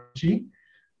for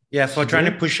it, for trying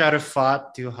to push out a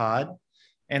fart too hard,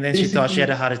 and then she thought she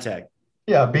had a heart attack.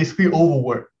 Yeah, basically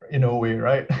overwork in a way,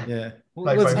 right? Yeah.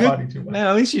 Like well, by farting too much. Man,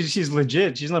 at least she's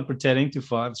legit. She's not pretending to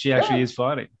fart. She actually is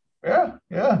farting.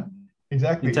 Yeah,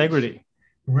 exactly. Integrity.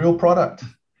 Real product.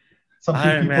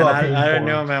 I don't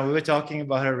know, man. We were talking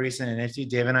about her recent NFT.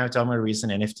 Dave and I were talking about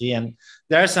recent NFT, and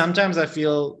there are sometimes I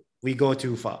feel we go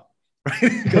too far,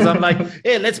 right? Because I'm like,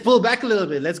 hey, let's pull back a little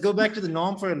bit. Let's go back to the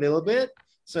norm for a little bit,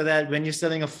 so that when you're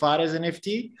selling a fart as an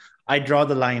NFT, I draw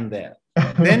the line there.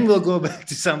 Then we'll go back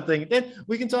to something. Then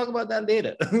we can talk about that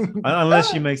later.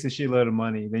 Unless she makes a shitload of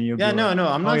money, then you'll. Yeah, no.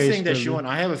 I'm not saying that she won't.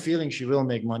 I have a feeling she will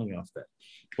make money off that.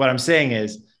 What I'm saying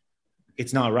is,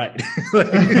 it's not right.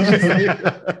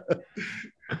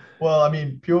 Well, I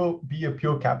mean, be a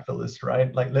pure capitalist,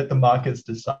 right? Like let the markets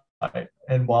decide.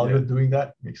 And while you're doing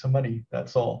that, make some money.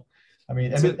 That's all. I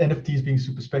mean, NFTs being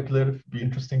super speculative, be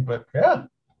interesting, but yeah.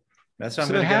 That's what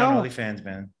I'm going to get on OnlyFans,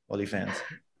 man. OnlyFans.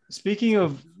 Speaking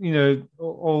of,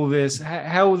 all this,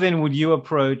 how then would you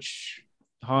approach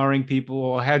hiring people,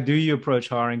 or how do you approach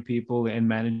hiring people and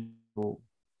managing people?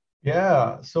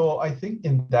 Yeah, so I think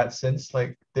in that sense,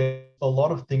 like there's a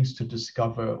lot of things to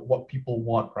discover what people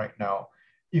want right now.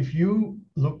 If you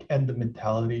look at the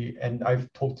mentality, and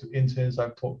I've talked to interns,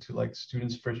 I've talked to like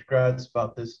students, fresh grads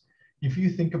about this. If you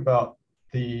think about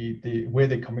the where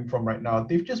they're coming from right now,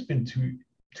 they've just been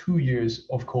two years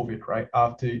of COVID, right?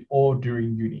 After or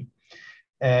during uni.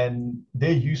 And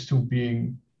they're used to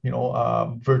being,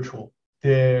 virtual.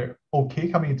 They're okay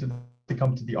to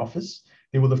come to the office.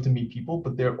 They would love to meet people,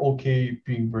 but they're okay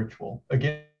being virtual.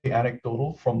 Again,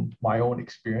 anecdotal from my own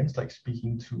experience, like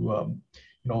speaking to,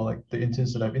 like the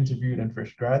interns that I've interviewed and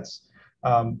fresh grads.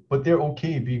 But they're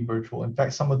okay being virtual. In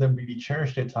fact, some of them really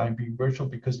cherish their time being virtual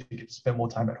because they get to spend more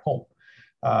time at home.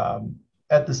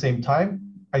 At the same time,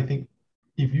 I think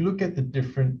if you look at the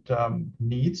different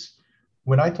needs,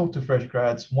 when I talk to fresh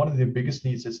grads, one of the biggest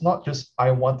needs is not just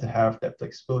I want to have that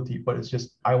flexibility, but it's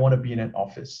just I want to be in an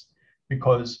office.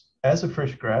 Because as a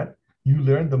fresh grad, you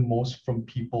learn the most from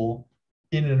people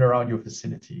in and around your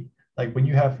vicinity. Like when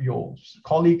you have your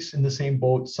colleagues in the same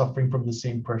boat, suffering from the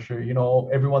same pressure,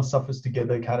 everyone suffers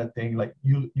together kind of thing. Like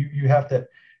you have that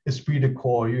esprit de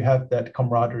corps, you have that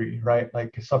camaraderie, right?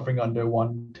 Like suffering under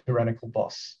one tyrannical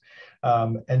boss.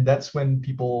 And that's when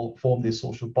people form their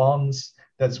social bonds.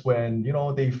 That's when,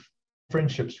 they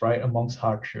friendships, right, amongst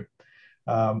hardship.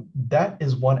 That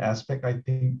is one aspect I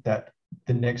think that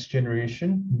the next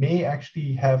generation may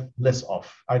actually have less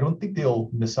of. I don't think they'll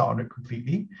miss out on it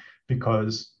completely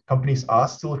because companies are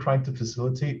still trying to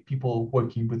facilitate people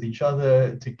working with each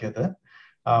other together.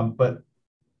 But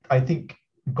I think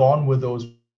gone were those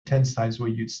tense times where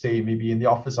you'd stay maybe in the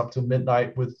office up till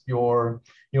midnight with your,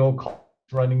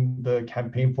 running the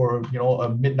campaign for, a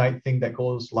midnight thing that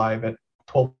goes live at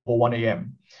 12 or 1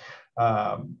 a.m.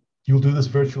 You'll do this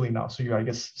virtually now. So you, I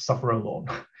guess, suffer alone.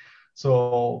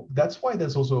 So that's why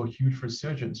there's also a huge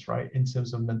resurgence, right, in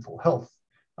terms of mental health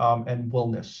and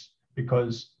wellness,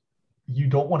 because you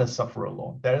don't want to suffer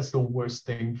alone. That is the worst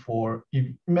thing for,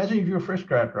 imagine if you're a fresh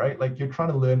grad, right? Like you're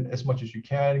trying to learn as much as you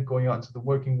can, going out into the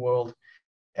working world,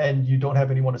 and you don't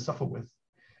have anyone to suffer with.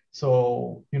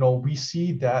 So, we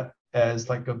see that as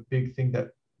like a big thing that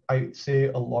I say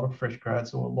a lot of fresh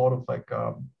grads or a lot of like,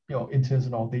 interns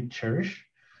and all, they cherish.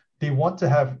 They want to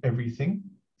have everything.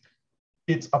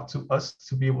 It's up to us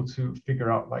to be able to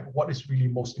figure out like what is really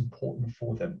most important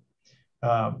for them.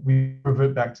 We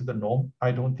revert back to the norm.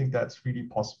 I don't think that's really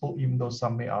possible, even though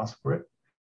some may ask for it.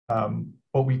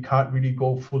 But we can't really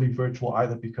go fully virtual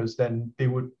either, because then they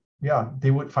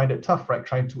would find it tough, right?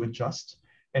 Trying to adjust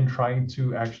and trying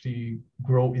to actually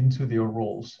grow into their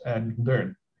roles and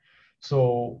learn.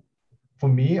 So for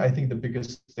me, I think the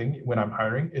biggest thing when I'm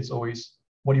hiring is always,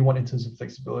 what do you want in terms of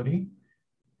flexibility?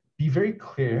 Be very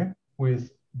clear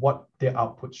with what their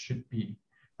output should be.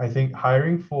 I think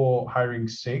hiring for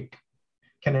hiring's sake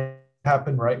can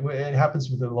happen, right? It happens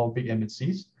with a lot of big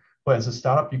MNCs, but as a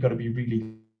startup, you got to be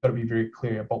very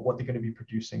clear about what they're going to be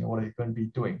producing and what they're going to be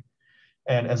doing.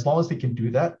 And as long as they can do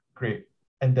that, great.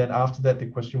 And then after that, the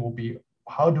question will be,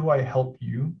 how do I help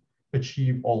you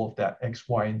achieve all of that X,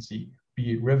 Y, and Z?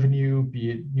 Be it revenue, be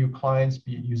it new clients,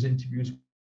 be it user interviews.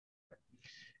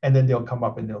 And then they'll come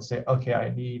up and they'll say, okay, I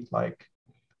need like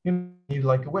a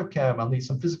webcam, I'll need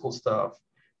some physical stuff.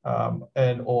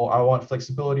 Or I want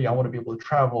flexibility, I want to be able to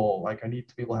travel, like I need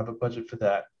to be able to have a budget for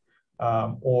that.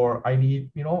 Or I need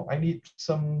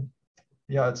some,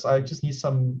 I just need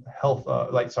some health,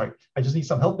 I just need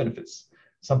some health benefits.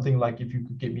 Something like if you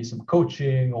could get me some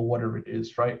coaching or whatever it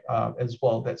is, right? As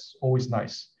well, that's always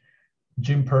nice.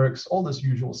 Gym perks, all this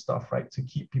usual stuff, right? To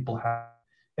keep people happy.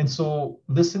 And so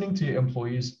listening to your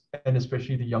employees, and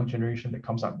especially the young generation that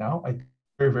comes up now, I think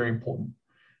very, very important.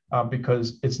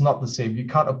 Because it's not the same. You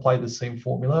can't apply the same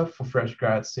formula for fresh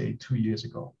grads, say 2 years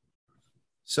ago.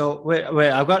 So wait,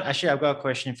 I've got a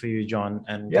question for you, John.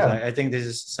 And I think this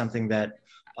is something that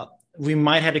we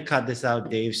might have to cut this out,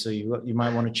 Dave. So you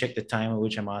might want to check the time at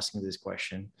which I'm asking this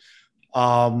question.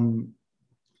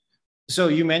 So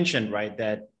you mentioned, right,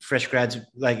 that fresh grads,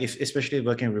 like especially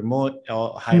working remote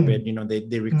or hybrid,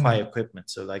 they require equipment.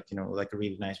 So like a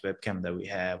really nice webcam that we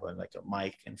have, or like a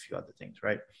mic and a few other things,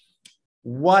 right?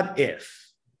 What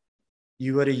if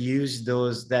you were to use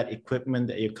that equipment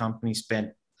that your company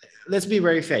spent? Let's be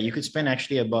very fair. You could spend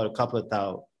actually about a couple of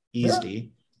thousand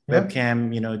easily. Yeah.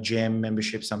 Webcam, gym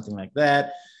membership, something like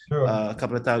that. Sure. A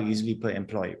couple of thousand easily per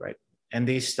employee, right? And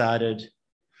they started,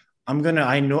 I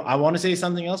want to say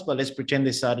something else, but let's pretend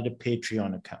they started a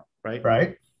Patreon account, right?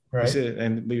 Right.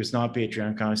 And it was not a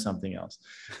Patreon account, it's something else.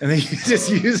 And then you're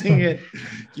just using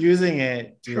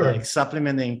it to like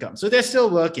supplement the income. So they're still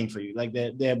working for you. Like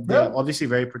they're obviously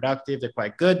very productive. They're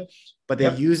quite good, but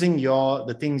they're using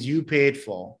the things you paid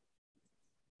for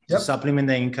to supplement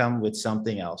the income with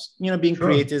something else, being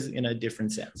creators in a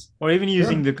different sense. Or even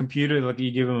using the computer, like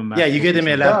you give them a MacBook. Yeah, you give them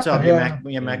a laptop, your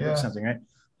MacBook, something, right?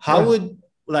 How would,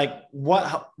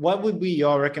 what would be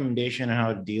your recommendation on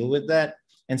how to deal with that?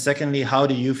 And secondly, how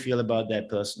do you feel about that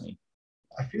personally?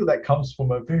 I feel that comes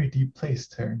from a very deep place,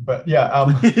 Terry. But yeah.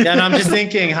 And I'm just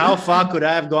thinking, how far could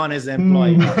I have gone as an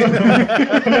employee?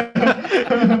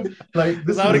 I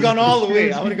would have gone all the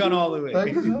way.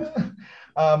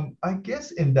 I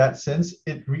guess in that sense,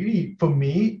 it really, for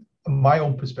me, my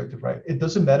own perspective, right? It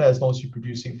doesn't matter as long as you're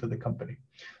producing for the company.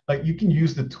 Like you can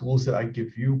use the tools that I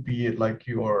give you, be it like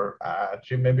your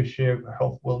gym membership,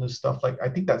 health, wellness stuff. Like I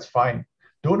think that's fine.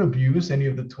 Don't abuse any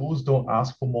of the tools. Don't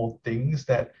ask for more things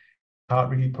that can't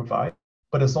really provide.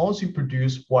 But as long as you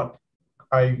produce what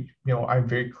I'm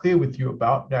very clear with you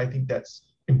about, I think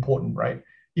that's important, right?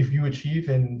 If you achieve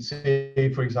and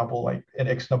say, for example, like an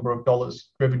X number of dollars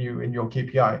revenue in your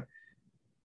KPI,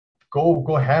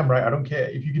 go ham, right? I don't care.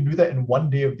 If you can do that in 1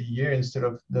 day of the year instead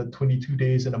of the 22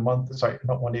 days in a month, sorry,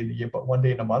 not 1 day in the year, but 1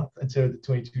 day in a month instead of the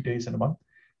 22 days in a month,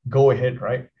 go ahead,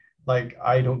 right? Like,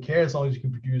 I don't care as long as you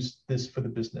can produce this for the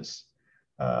business.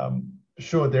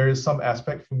 Sure, there is some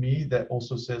aspect for me that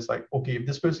also says like, okay, if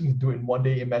this person can do it in 1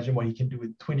 day, imagine what he can do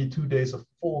in 22 days of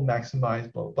full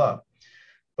maximized, blah, blah, blah.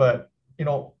 But,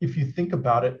 if you think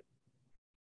about it,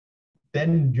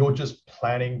 then you're just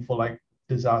planning for like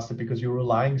disaster because you're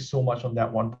relying so much on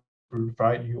that one to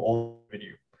provide you all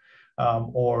revenue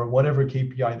or whatever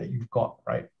KPI that you've got,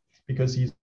 right? Because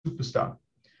he's a superstar.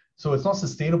 So it's not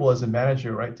sustainable as a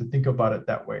manager, right, to think about it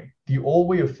that way. The old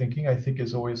way of thinking, I think,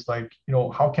 is always like,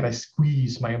 how can I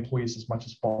squeeze my employees as much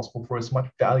as possible for as much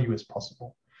value as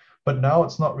possible? But now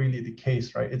it's not really the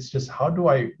case, right? It's just how do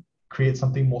I create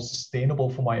something more sustainable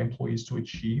for my employees to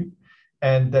achieve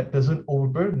and that doesn't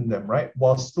overburden them, right?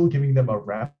 While still giving them a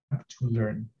ramp to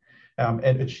learn.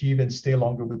 and achieve and stay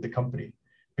longer with the company.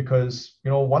 Because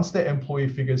once the employee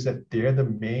figures that they're the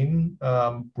main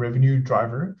revenue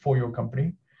driver for your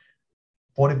company,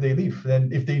 what if they leave? Then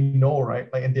if they know,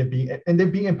 right, like, and they're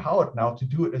being empowered now to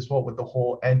do it as well with the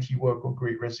whole anti-work or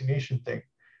great resignation thing.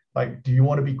 Like, do you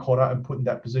want to be caught out and put in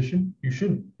that position? You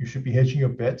shouldn't. You should be hedging your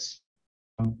bets,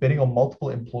 betting on multiple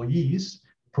employees,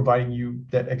 providing you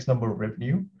that X number of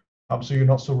revenue. So you're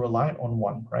not so reliant on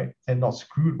one, right? And not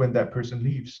screwed when that person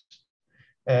leaves.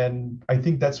 And I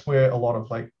think that's where a lot of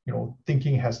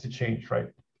thinking has to change, right?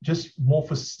 Just more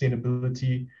for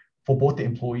sustainability for both the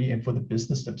employee and for the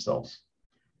business themselves.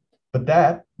 But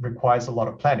that requires a lot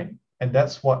of planning. And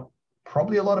that's what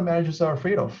probably a lot of managers are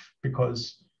afraid of,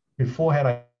 because beforehand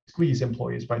I squeeze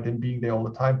employees by them being there all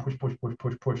the time, push, push, push,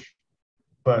 push, push.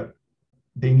 But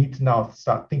they need to now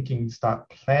start thinking, start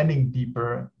planning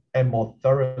deeper and more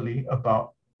thoroughly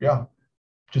about,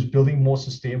 just building more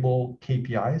sustainable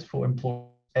KPIs for employees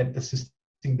and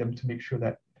assisting them to make sure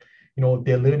that,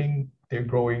 they're learning, they're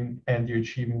growing, and they're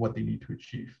achieving what they need to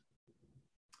achieve.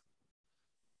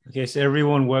 Okay, so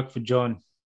everyone work for John.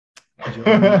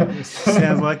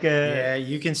 Sounds like Yeah,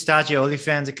 you can start your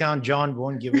OnlyFans account. John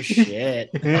won't give a shit.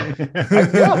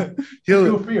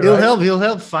 He'll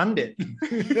help fund it.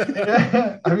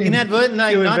 I mean, inadvertent,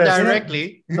 not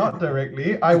directly. Not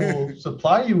directly. I will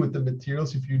supply you with the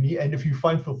materials if you need, and if you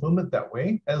find fulfillment that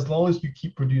way, as long as you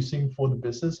keep producing for the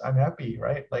business, I'm happy,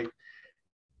 right? Like,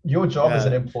 your job as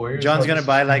an employer. John's gonna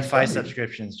buy like 5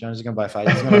 subscriptions. John's gonna buy 5.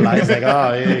 He's gonna lie. He's like,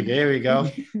 oh, here we go.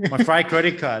 My Fry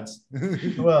credit cards.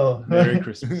 Well, Merry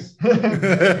Christmas. Merry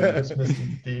Christmas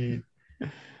indeed.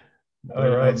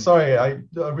 All right. Sorry, I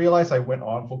realized I went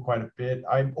on for quite a bit.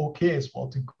 I'm okay as well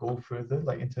to go further,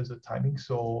 like in terms of timing.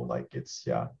 So like it's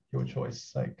your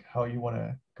choice, like how you want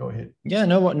to go ahead. Yeah,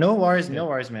 no worries,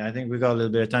 man. I think we got a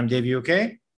little bit of time. Dave, you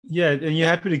okay? Yeah, and you're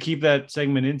happy to keep that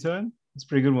segment intern? It's a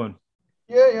pretty good one.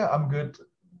 Yeah, I'm good.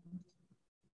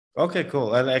 Okay,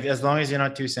 cool. Like, as long as you're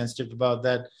not too sensitive about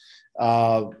that,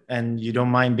 and you don't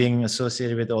mind being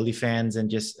associated with OnlyFans and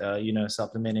just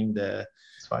supplementing the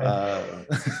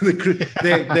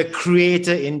the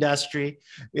creator industry,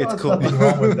 it's cool. Nothing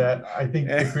wrong with that. I think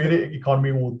the creator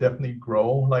economy will definitely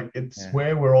grow. Like it's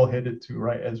where we're all headed to,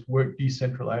 right? As work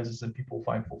decentralizes and people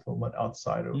find fulfillment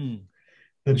outside of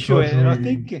the sure. And I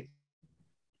think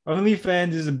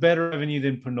OnlyFans is a better revenue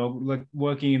than pornography, like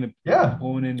working in the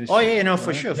porn industry. Oh yeah, no,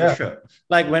 for sure.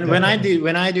 Like when I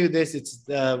do this, it's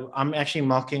I'm actually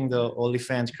mocking the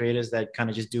OnlyFans creators that kind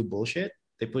of just do bullshit.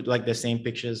 They put like the same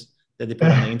pictures that they put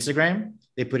on Instagram.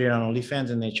 They put it on OnlyFans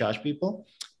and they charge people.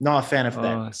 Not a fan of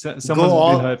that.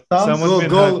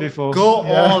 Go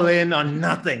all in on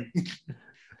nothing.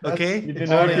 Okay, you've been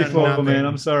hurt before, man.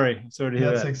 I'm sorry to hear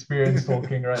that. That's experience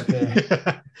talking right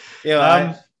there.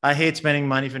 I hate spending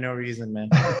money for no reason, man.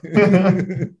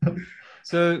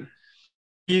 So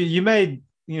you made,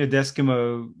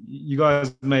 Deskimo, you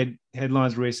guys made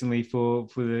headlines recently for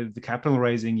the capital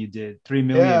raising you did, 3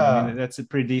 million. I mean, that's a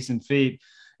pretty decent feat.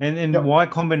 And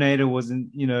Y-Combinator wasn't,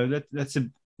 that's a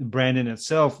brand in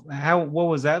itself. What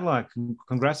was that like?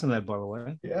 Congrats on that, by the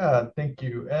way. Yeah, thank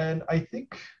you. And I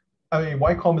think,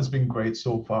 Y-Com has been great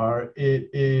so far. It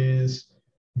is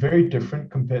very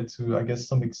different compared to, I guess,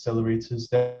 some accelerators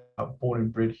that are born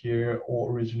and bred here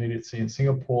or originated, say, in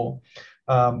Singapore.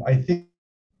 I think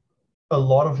a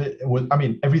lot of it was,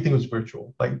 everything was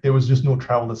virtual. Like there was just no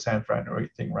travel to San Fran or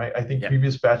anything, right? I think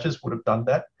previous batches would have done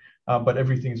that, but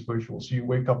everything is virtual. So you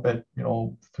wake up at,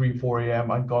 3, 4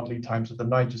 a.m., ungodly times of the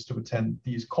night just to attend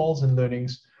these calls and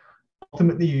learnings.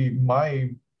 Ultimately,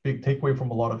 my big takeaway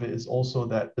from a lot of it is also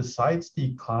that besides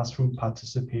the classroom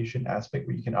participation aspect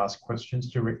where you can ask questions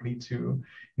directly to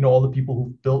all the people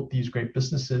who've built these great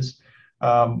businesses,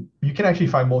 you can actually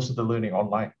find most of the learning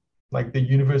online. Like the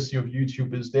University of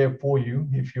YouTube is there for you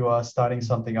if you are starting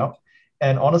something up.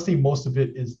 And honestly, most of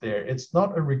it is there. It's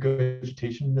not a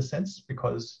regurgitation in a sense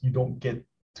because you don't get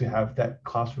to have that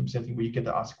classroom setting where you get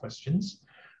to ask questions.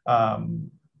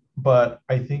 But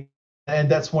I think, and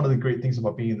that's one of the great things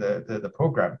about being the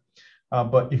program.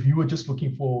 But if you were just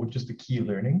looking for just the key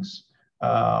learnings,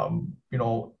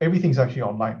 everything's actually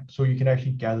online. So you can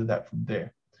actually gather that from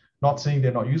there. Not saying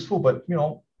they're not useful, but,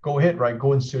 go ahead, right?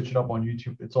 Go and search it up on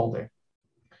YouTube. It's all there.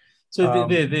 So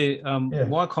the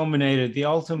Y-Combinator,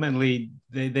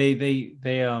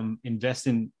 they invest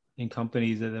in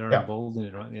companies that are involved in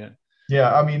it, right? Yeah.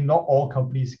 Yeah, not all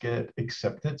companies get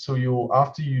accepted. So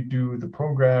after you do the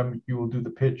program, you will do the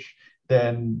pitch,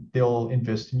 then they'll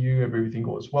invest in you if everything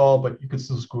goes well, but you could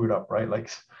still screw it up, right?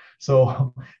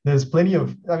 So there's plenty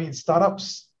of,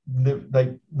 startups,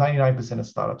 like 99% of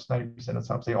startups, 90% of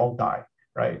startups, they all die,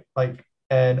 right? Like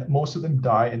and most of them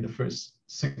die in the first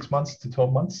 6 months to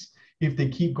 12 months. If they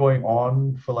keep going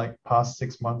on for like past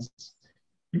 6 months,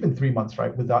 even 3 months,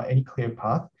 right, without any clear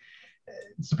path,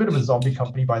 it's a bit of a zombie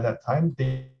company by that time.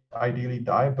 They ideally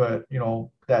die, but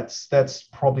that's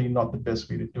probably not the best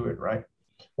way to do it, right?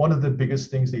 One of the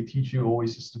biggest things they teach you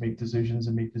always is to make decisions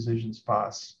and make decisions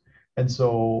fast. And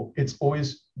so it's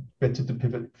always better to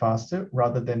pivot faster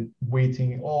rather than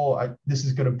waiting. Oh, this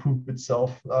is going to prove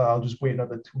itself. I'll just wait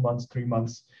another 2 months, 3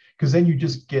 months, because then you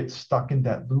just get stuck in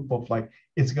that loop of like,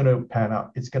 it's going to pan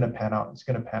out, it's going to pan out, it's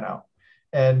going to pan out.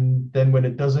 And then when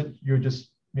it doesn't, you're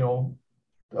just,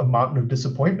 a mountain of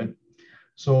disappointment.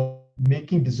 So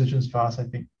making decisions fast, I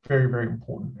think, very, very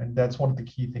important. And that's one of the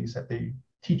key things that they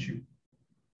teach you.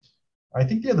 I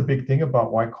think the other big thing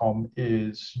about Y-Com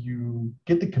is you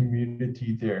get the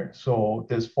community there. So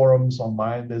there's forums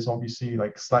online, there's obviously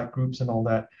like Slack groups and all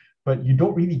that, but you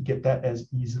don't really get that as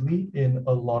easily in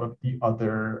a lot of the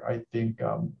other, I think,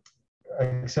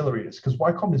 accelerators, because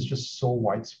Y-Com is just so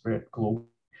widespread globally.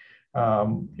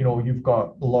 You've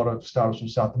got a lot of startups from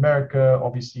South America,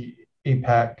 obviously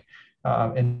APAC,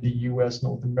 and the US,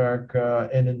 North America,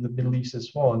 and in the Middle East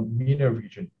as well, in the MENA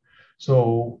region.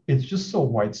 So it's just so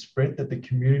widespread that the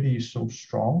community is so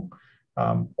strong.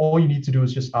 All you need to do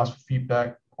is just ask for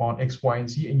feedback on X, Y, and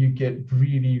Z, and you get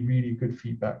really, really good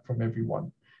feedback from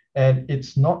everyone. And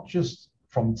it's not just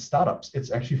from startups, it's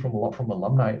actually from a lot from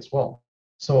alumni as well.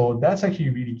 So that's actually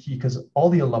really key, because all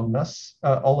the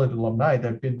alumni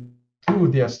that have been through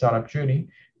their startup journey,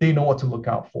 they know what to look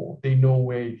out for. They know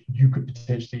where you could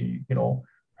potentially,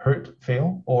 hurt,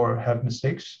 fail, or have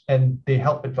mistakes, and they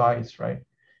help advise, right?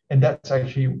 And that's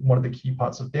actually one of the key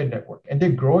parts of their network. And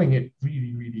they're growing it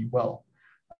really, really well,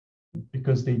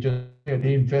 because they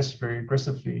invest very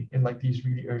aggressively in like these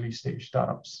really early stage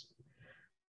startups.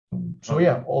 So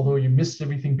yeah, although you miss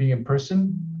everything being in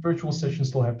person, virtual sessions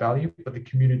still have value, but the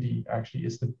community actually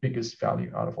is the biggest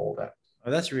value out of all that. Oh,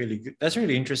 that's really good. That's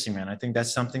really interesting, man. I think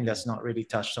that's something that's not really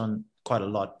touched on quite a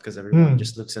lot, because everyone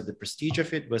just looks at the prestige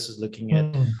of it versus looking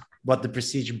at what the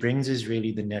prestige brings is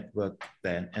really the network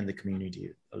then and the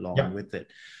community along with it.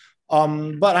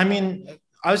 But I mean,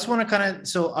 I just want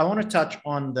to I want to touch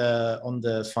on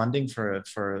the funding for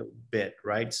a bit,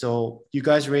 right? So you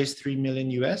guys raised 3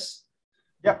 million US.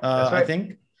 Yeah, that's right. I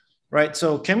think. Right.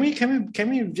 So can we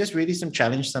just really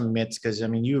challenge some myths? Because I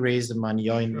mean, you raise the money,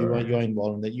 you're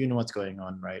involved in that, you know what's going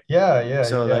on, right? Yeah.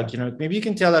 So like, maybe you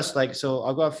can tell us, like, so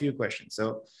I've got a few questions.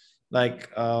 So like,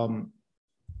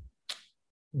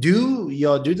 do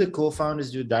the co-founders,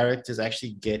 do directors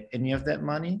actually get any of that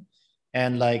money?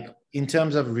 And like, in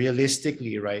terms of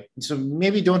realistically, right? So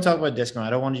maybe don't talk about Deskimo. I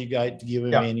don't want you guys to give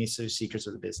away any sort of secrets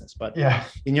of the business, but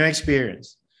in your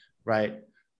experience, right?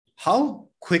 How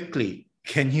quickly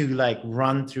can you like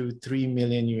run through 3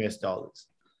 million US dollars?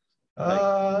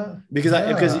 Because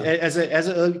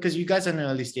you guys are an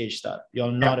early stage startup.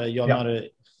 You're not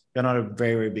a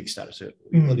very, very big startup, so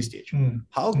early stage.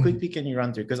 How quickly can you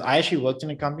run through? Because I actually worked in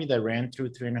a company that ran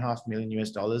through 3.5 million US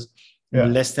dollars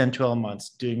in less than 12 months,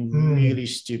 doing really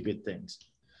stupid things,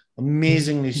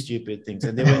 amazingly stupid things,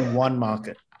 and they were in one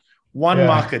market,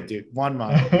 dude, one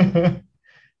market.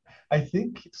 I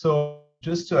think so.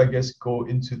 Just to, I guess, go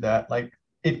into that, like,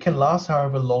 it can last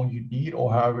however long you need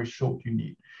or however short you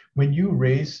need. When you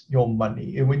raise your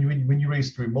money, and when you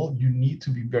raise 3 million, you need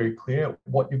to be very clear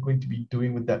what you're going to be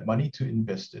doing with that money to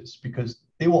investors, because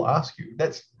they will ask you.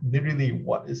 That's literally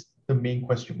what is the main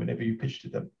question whenever you pitch to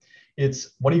them.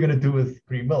 It's, what are you going to do with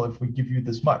 3 million if we give you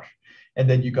this much? And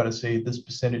then you got to say, this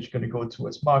percentage is going to go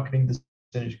towards marketing, this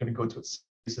percentage is going to go towards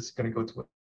this, is going to go towards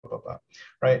blah, blah, blah,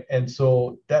 right? And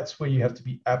so that's where you have to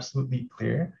be absolutely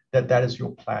clear that that is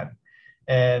your plan.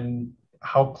 And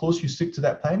how close you stick to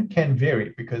that plan can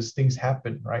vary, because things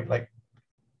happen, right? Like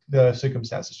the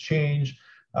circumstances change,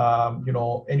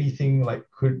 anything like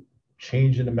could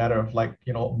change in a matter of like,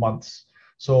 months.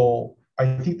 So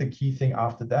I think the key thing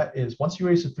after that is, once you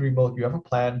raise a 3 million, you have a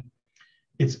plan.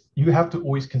 You have to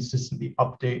always consistently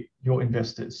update your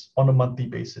investors on a monthly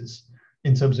basis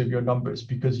in terms of your numbers,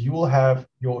 because you will have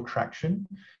your traction,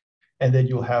 and then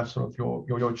you'll have sort of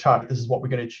your chart. This is what we're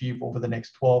going to achieve over the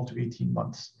next 12 to 18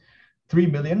 months. 3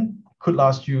 million could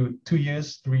last you 2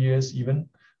 years, 3 years even,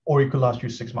 or it could last you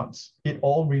 6 months. It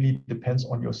all really depends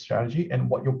on your strategy and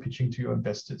what you're pitching to your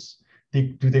investors.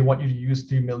 Do they want you to use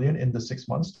 3 million in the 6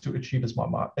 months to achieve as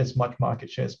much market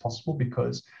share as possible,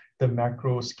 because the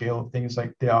macro scale of things,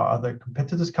 like there are other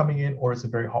competitors coming in, or it's a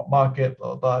very hot market,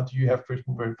 blah, blah. Do you have first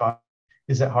mover advantage?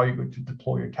 Is that how you're going to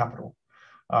deploy your capital?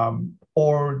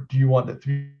 Or do you want that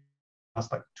 3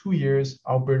 last like 2 years,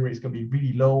 our burn rate is going to be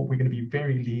really low. We're going to be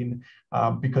very lean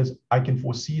because I can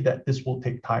foresee that this will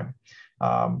take time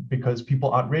because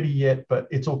people aren't ready yet, but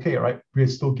it's okay, right? We're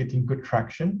still getting good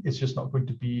traction. It's just not going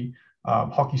to be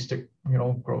hockey stick,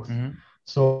 growth. Mm-hmm.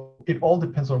 So it all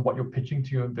depends on what you're pitching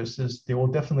to your investors. They will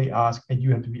definitely ask, and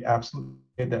you have to be absolutely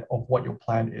clear of what your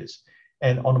plan is.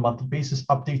 And on a monthly basis,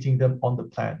 updating them on the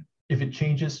plan. If it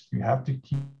changes, you have to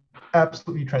keep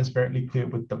absolutely transparently clear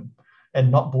with them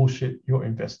and not bullshit your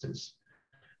investors.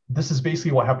 This is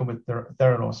basically what happened with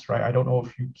Theranos, right? I don't know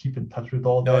if you keep in touch with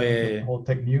all that, the whole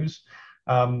tech news.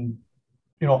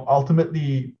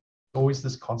 Ultimately, always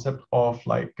this concept of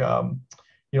like,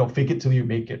 fake it till you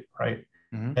make it, right?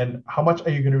 Mm-hmm. And how much are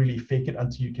you going to really fake it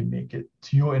until you can make it?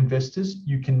 To your investors,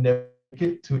 you can never fake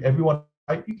it. To everyone,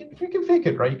 right? You can fake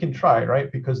it, right? You can try,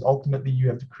 right? Because ultimately you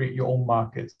have to create your own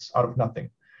markets out of nothing.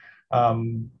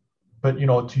 But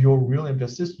to your real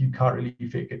investors, you can't really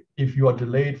fake it. If you are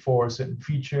delayed for a certain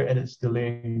feature and it's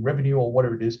delaying revenue or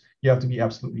whatever it is, you have to be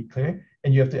absolutely clear,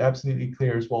 and you have to absolutely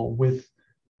clear as well with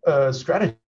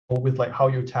strategy or with like how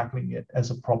you're tackling it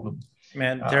as a problem.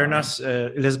 Man, Theranos,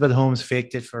 Elizabeth Holmes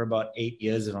faked it for about 8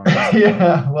 years.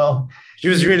 Yeah, well, she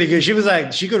was really good. She was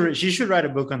like, she should write a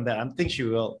book on that. I think she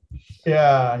will.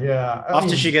 Yeah.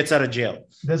 After she gets out of jail.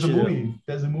 There's a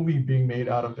movie being made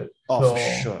out of it. Oh,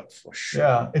 so, for sure.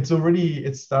 Yeah,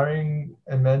 it's starring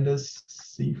Amanda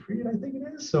Seyfried, I think it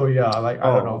is. So yeah, like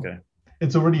I don't know. Okay.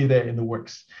 It's already there in the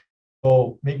works.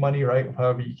 So make money, right?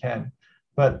 However you can.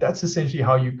 But that's essentially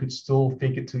how you could still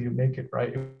fake it till you make it, right?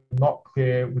 If you're not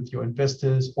clear with your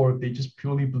investors, or if they just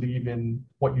purely believe in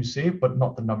what you say, but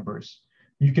not the numbers.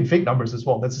 You can fake numbers as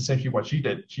well. That's essentially what she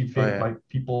did. She faked like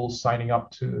people signing up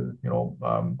to,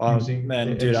 using.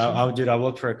 Man, dude, I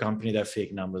work for a company that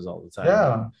fake numbers all the time.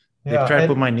 Yeah. They try to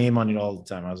put my name on it all the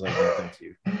time. I was like, no, thank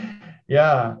you.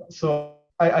 Yeah. So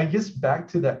I guess back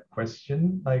to that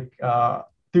question, like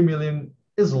 3 million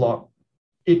is a lot.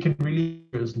 It can really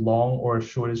be as long or as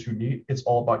short as you need. It's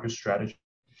all about your strategy.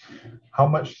 How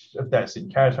much of that's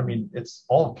in cash? I mean, it's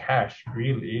all cash,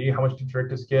 really. How much do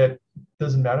directors get?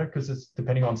 Doesn't matter because it's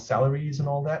depending on salaries and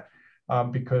all that.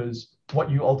 Because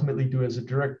what you ultimately do as a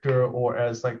director or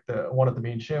as like one of the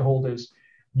main shareholders,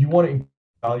 you want to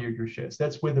value your shares.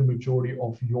 That's where the majority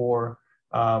of your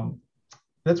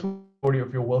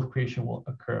wealth creation will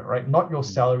occur, right? Not your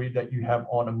salary that you have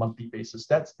on a monthly basis.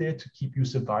 That's there to keep you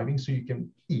surviving so you can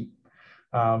eat.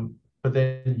 But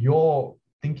then your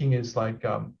thinking is like,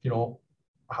 I'm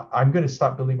going to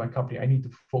start building my company. I need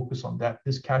to focus on that.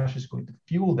 This cash is going to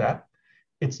fuel that.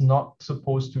 It's not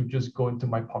supposed to just go into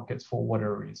my pockets for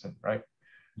whatever reason, right?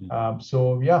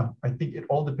 So yeah, I think it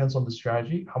all depends on the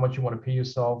strategy, how much you want to pay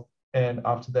yourself. And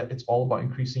after that, it's all about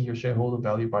increasing your shareholder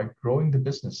value by growing the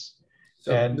business.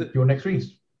 So your next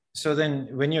raise. So then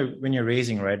when you're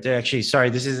raising, right? Actually, sorry,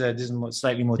 this is a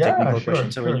slightly more technical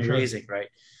question. So when you're raising, right?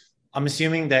 I'm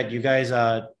assuming that you guys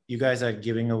are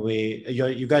giving away,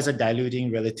 you guys are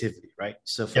diluting relatively, right?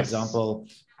 So for example,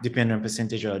 depending on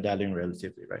percentage, you're diluting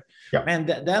relatively, right? Yeah. Man,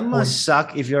 that must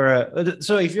suck if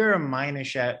you're a minor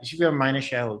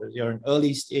shareholder, you're an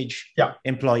early stage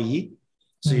employee.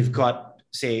 So you've got,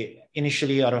 say,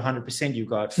 initially out of 100%, you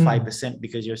got 5%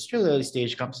 because you're still early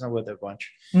stage, company's not worth a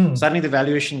bunch. Suddenly the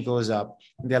valuation goes up.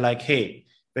 And they're like, hey,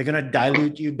 we're going to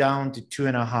dilute you down to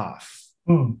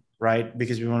 2.5, right?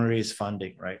 Because we want to raise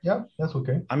funding, right? Yeah, that's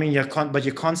okay. I mean, but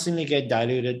you constantly get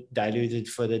diluted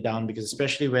further down because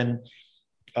especially when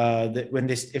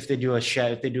if they do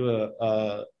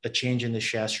a change in the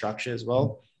share structure as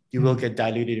well, you will get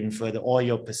diluted even further, or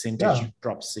your percentage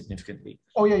drops significantly.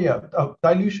 Oh yeah.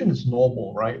 Dilution is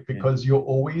normal, right? Because you're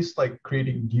always like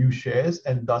creating new shares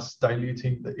and thus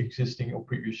diluting the existing or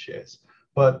previous shares.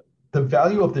 But the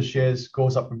value of the shares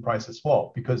goes up in price as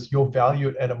well because you're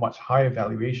valued at a much higher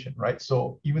valuation, right?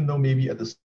 So even though maybe at the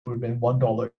start it would have been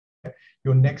 $1,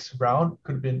 your next round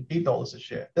could have been $8 a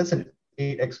share. That's an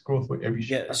 8x growth for every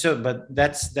share. Yeah. So, but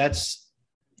that's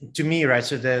to me, right?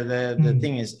 So the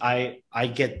thing is, I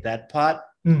get that part.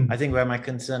 I think where my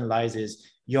concern lies is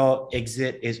your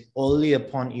exit is only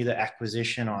upon either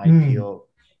acquisition or IPO.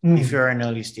 If you're an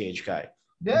early stage guy,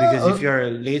 because if you're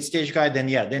a late stage guy, then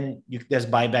there's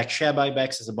buyback, share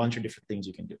buybacks. There's a bunch of different things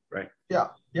you can do, right? Yeah.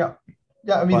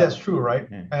 I mean, that's true, right?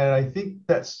 And I think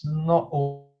that's not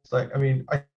always like. I mean,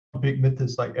 a big myth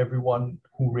is like everyone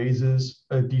who raises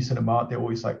a decent amount, they're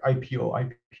always like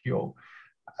IPO.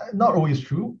 Not always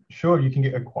true. Sure, you can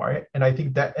get acquired. And I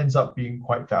think that ends up being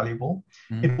quite valuable.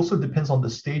 It also depends on the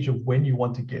stage of when you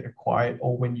want to get acquired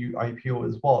or when you IPO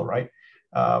as well, right?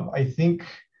 I think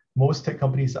most tech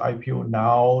companies IPO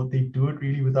now, they do it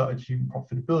really without achieving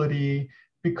profitability.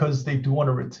 because they do want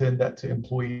to return that to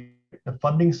employee. The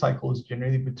funding cycle is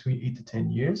generally between 8 to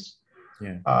 10 years.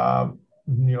 Yeah.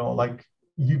 Like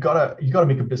you gotta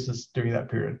make a business during that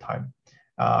period of time.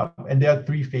 And there are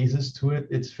 3 phases to it.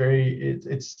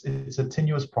 It's a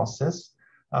tenuous process.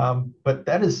 But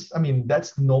that's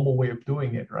the normal way of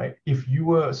doing it, right? If you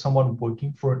were someone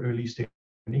working for an early stage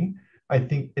company, I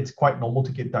think it's quite normal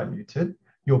to get diluted.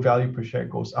 Your value per share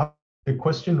goes up. The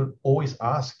question would always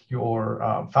ask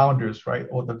your founders, right,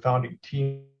 or the founding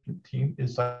team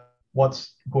is like,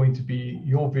 what's going to be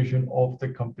your vision of the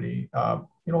company?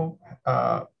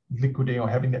 Liquidating or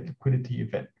having that liquidity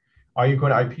event. Are you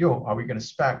going to IPO? Are we going to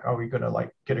SPAC? Are we going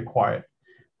to get acquired?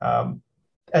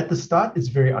 At the start, it's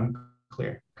very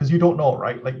unclear because you don't know,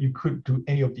 right? Like you could do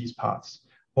any of these paths.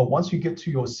 But once you get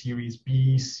to your series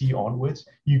B, C onwards,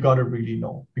 you got to really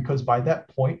know, because by that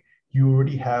point, you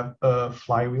already have a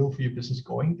flywheel for your business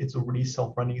going. It's already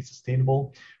self-running, it's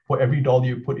sustainable. For every dollar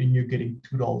you put in, you're getting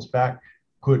 $2 back.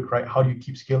 Good, right? How do you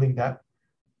keep scaling that?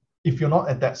 If you're not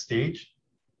at that stage,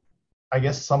 I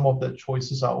guess some of the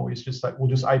choices are always just like, we'll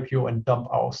just IPO and dump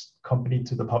our company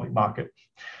to the public market.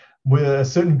 Where a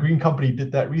certain green company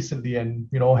did that recently and,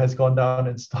 has gone down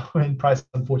in price,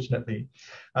 unfortunately.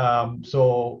 It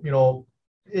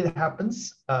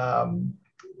happens.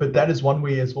 But that is one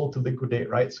way as well to liquidate,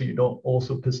 right? So you don't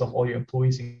also piss off all your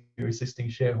employees and your existing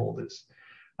shareholders.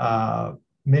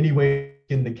 Many ways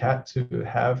in the cat to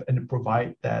have and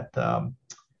provide that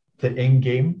the end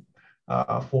game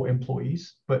for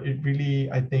employees, but it really,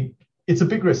 I think it's a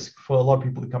big risk for a lot of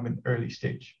people to come in early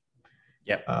stage.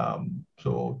 Yeah.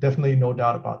 So definitely no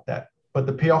doubt about that. But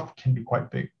the payoff can be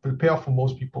quite big. But the payoff for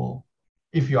most people,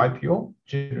 if you IPO,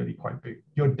 generally quite big.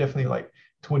 You're definitely like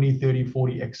 20, 30,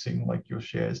 40xing like your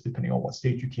shares, depending on what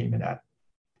stage you came in at.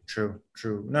 True.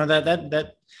 No,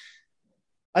 that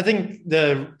I think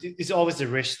it's always the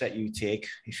risk that you take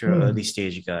if you're an early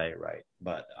stage guy, right?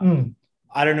 But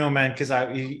I don't know, man, because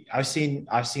I've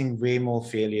seen way more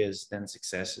failures than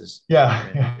successes. Yeah.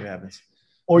 It happens.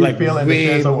 Or you fail and the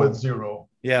shares are worth 0.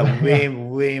 Yeah,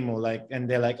 way more. And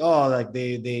they're like, oh,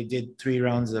 they did 3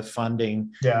 rounds of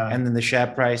funding. Yeah. And then the share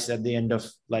price at the end of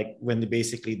when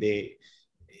they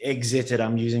exited,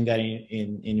 I'm using that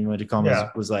in inverted commas,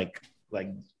 was like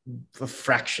a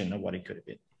fraction of what it could have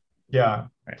been. Yeah.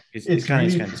 Right. It's kind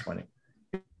of disappointing.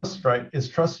 Right. It's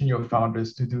trusting your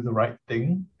founders to do the right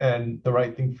thing and the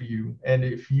right thing for you. And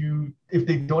if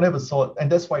they don't have a solid,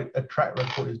 and that's why a track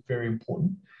record is very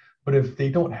important. But if they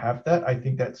don't have that, I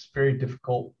think that's very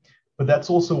difficult. But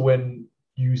that's also when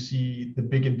you see the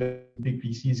big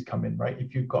VCs come in, right?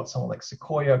 If you've got someone like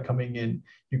Sequoia coming in,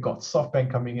 you've got SoftBank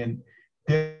coming in,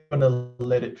 they're gonna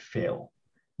let it fail.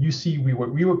 You see,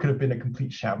 WeWork could have been a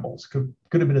complete shambles, could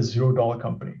have been a $0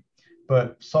 company.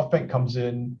 But SoftBank comes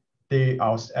in, they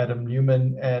oust Adam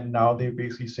Newman, and now they're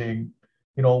basically saying,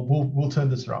 we'll turn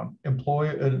this around.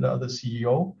 Employ another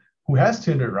CEO who has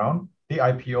turned it around. They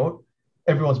IPO'd.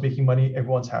 Everyone's making money.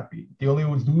 Everyone's happy. The only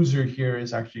loser here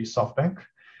is actually SoftBank,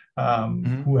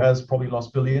 who has probably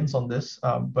lost billions on this.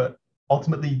 But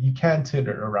ultimately, you can turn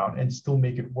it around and still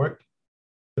make it work.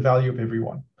 The value of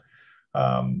everyone,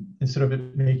 instead of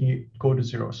it making it go to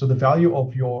 0. So the value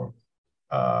of your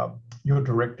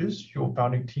directors, your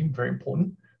founding team, very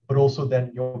important. But also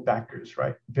then your backers,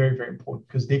 right? Very, very important,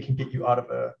 because they can get you out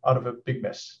of a big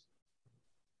mess.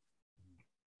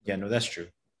 Yeah, no, that's true.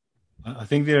 I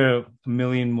think there are a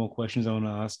million more questions I want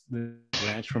to ask the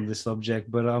branch from this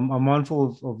subject, but I'm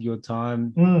mindful of your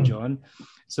time, John.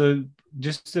 So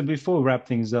just before we wrap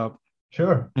things up,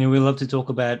 sure. We love to talk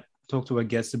to our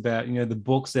guests about the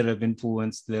books that have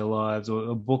influenced their lives,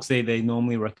 or books they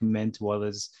normally recommend to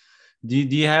others. Do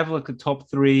you have a top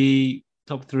three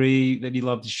that you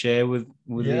love to share with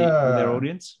their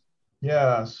audience?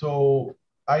 Yeah, so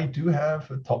I do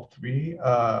have a top 3.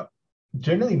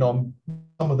 Generally, some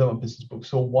of them are business books.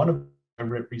 So one of them I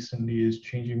read recently is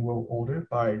Changing World Order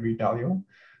by Ray Dalio.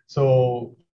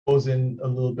 So it goes in a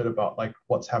little bit about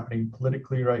what's happening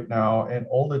politically right now and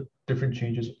all the different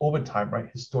changes over time, right?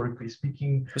 Historically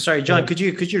speaking. Sorry, John, could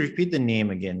you repeat the name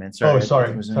again, man? Sorry.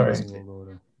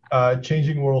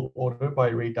 Changing World Order by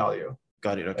Ray Dalio.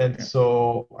 Got it. Okay. And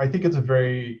so I think it's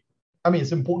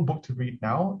it's an important book to read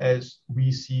now as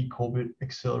we see COVID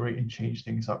accelerate and change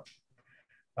things up.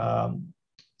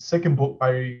 Second book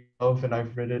I love, and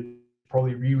I've read it,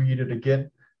 probably reread it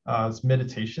again, is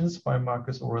Meditations by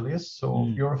Marcus Aurelius. So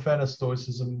if you're a fan of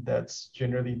Stoicism, that's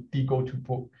generally the go-to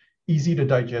book. Easy to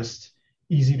digest,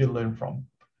 easy to learn from.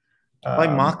 By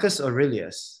Marcus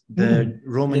Aurelius, the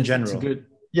Roman general. It's good.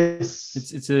 Yes.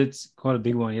 It's quite a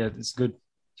big one. Yeah, it's good.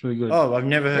 It's really good. Oh, I've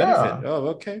never heard Yeah. of it. Oh,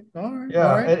 okay. All right. Yeah,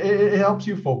 All right. and it helps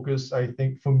you focus, I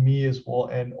think, for me as well,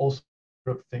 and also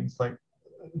of things like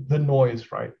the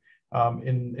noise, right?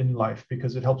 In life,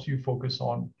 because it helps you focus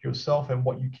on yourself and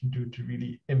what you can do to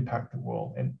really impact the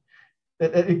world, and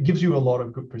it gives you a lot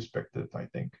of good perspective, I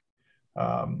think.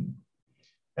 Um,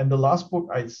 and the last book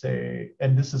I'd say,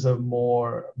 and this is a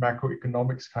more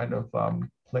macroeconomics kind of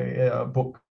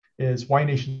book, is Why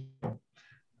Nations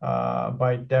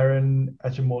by Darren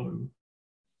Acemoglu.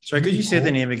 Sorry, could you say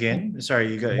the name again?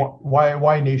 Sorry, you got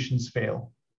Why Nations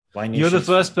Fail. Why You're the Nations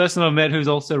first Fail. person I've met who's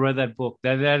also read that book.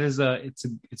 That is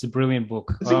it's a brilliant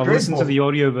book. It's a I've great listened to book. the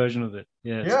audio version of it.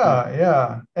 Yeah.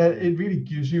 Yeah. And it really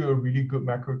gives you a really good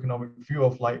macroeconomic view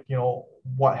of, like,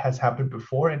 what has happened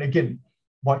before. And again,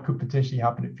 what could potentially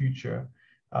happen in the future.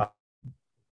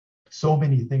 So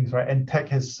many things, right? And tech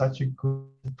has such a good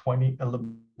 20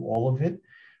 element to all of it.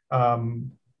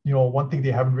 One thing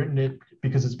they haven't written it,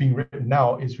 because it's being written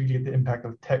now, is really the impact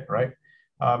of tech, right?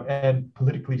 And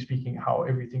politically speaking, how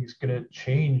everything's going to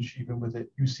change even with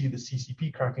it. You see the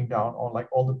CCP cracking down on, like,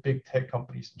 all the big tech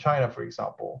companies in China, for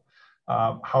example.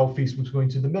 How Facebook's going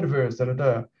to the metaverse,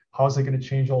 how is that going to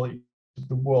change all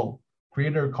the world?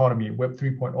 Creator economy, Web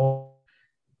 3.0.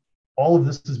 All of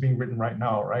this is being written right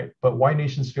now, right? But Why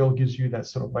Nations Fail gives you that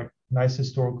sort of, like, nice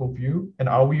historical view. And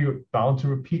are we bound to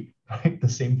repeat, like, the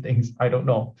same things? I don't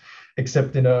know,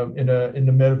 except in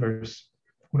the metaverse.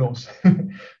 Who knows?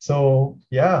 So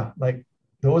yeah, like,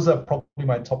 those are probably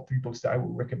my top 3 books that I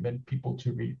would recommend people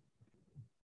to read.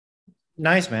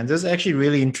 Nice, man. Those are actually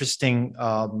really interesting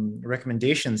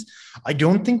recommendations. I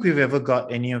don't think we've ever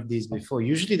got any of these before.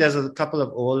 Usually there's a couple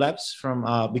of overlaps from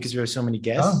because we have so many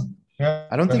guests. Yeah,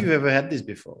 I don't think we've ever had this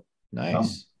before.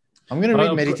 Nice. I'm going to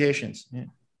read Meditations. Yeah.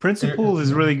 Principles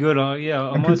is really good. Yeah,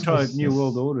 I might try Principles, New yes.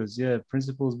 World Orders. Yeah,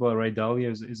 Principles by Ray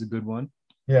Dalio is a good one.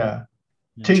 Yeah.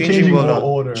 Changing World World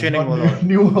Order. Changing Not World Order.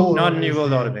 New World Not Order New is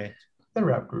World Order, mate. the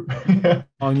rap group.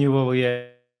 Oh, New World, yeah.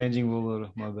 Changing World Order,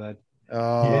 my bad. The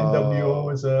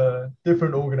NWO is a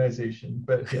different organization,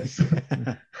 but yes.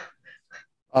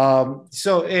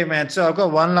 So, hey, man. So I've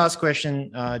got one last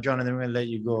question, John, and then we'll let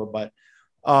you go. But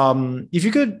if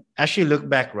you could actually look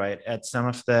back, right, at some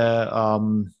of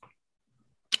the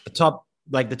top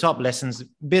lessons,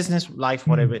 business, life,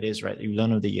 whatever it is, right, you've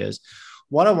learned over the years.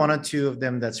 What are 1 or 2 of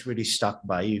them that's really stuck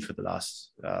by you for the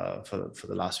last for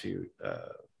the last few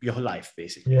your life,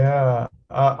 basically? Yeah,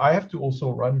 I have to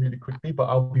also run really quickly, but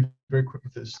I'll be very quick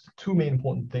with this. 2 main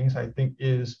important things, I think,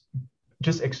 is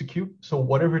just execute. So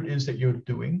whatever it is that you're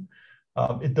doing,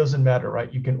 it doesn't matter,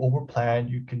 right? You can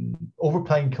overplan.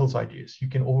 Overplanning kills ideas. You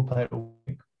can overplan,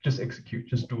 just execute,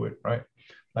 just do it, right?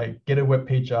 Like, get a web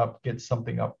page up, get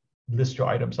something up, list your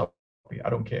items up. I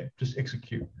don't care, just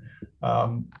execute.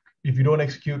 If you don't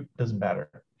execute, doesn't matter.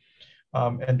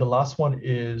 And the last one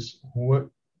is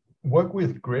work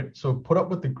with grit. So put up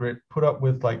with the grit, put up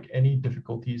with, like, any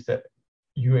difficulties that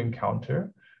you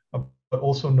encounter, but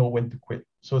also know when to quit.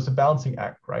 So it's a balancing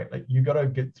act, right? Like, you gotta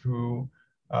get through,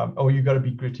 or you gotta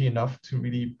be gritty enough to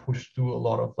really push through a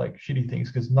lot of, like, shitty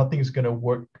things, because nothing's gonna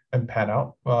work and pan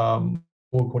out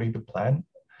according to plan.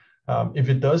 If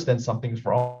it does, then something's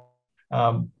wrong.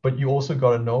 But you also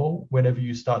gotta know, whenever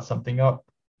you start something up,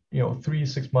 3,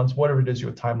 6 months, whatever it is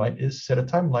your timeline is, set a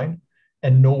timeline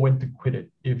and know when to quit it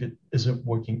if it isn't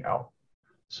working out.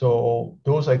 So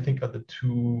those, I think, are the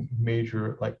 2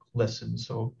 major, like, lessons.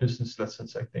 So business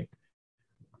lessons, I think.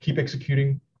 Keep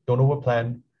executing, don't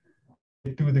overplan,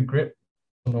 get through the grit,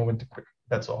 know when to quit.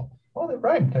 That's all. Oh, that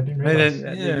rhymed. I didn't realize.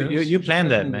 You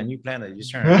planned that, man. You planned it. You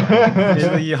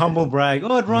started. You humble brag.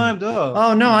 Oh, it rhymed.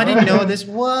 Oh no, I didn't know this.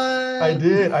 What? I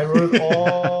did. I wrote it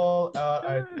all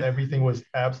out. Everything was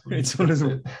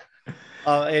absolutely.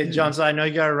 Hey, John, so I know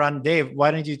you got to run. Dave, why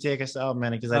don't you take us out,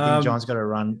 man? Because I think John's got to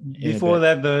run. Before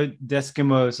that, though,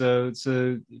 Deskimo. So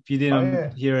if you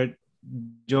didn't hear it,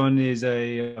 John is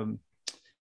a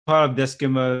part of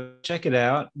Deskimo. Check it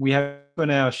out. We have it on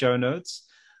our show notes,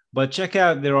 but check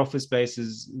out their office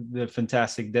spaces. They're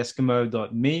fantastic.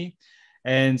 Deskimo.me.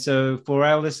 And so for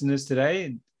our listeners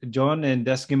today, John and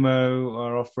Deskimo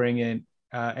are offering an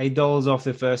 $8 off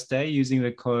the first day using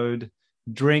the code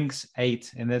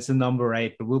drinks8, and that's the number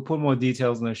 8, but we'll put more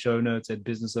details in the show notes at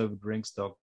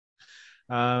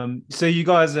businessoverdrinks.com. So you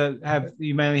guys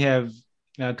you mainly have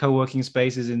co-working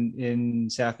spaces in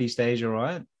Southeast Asia,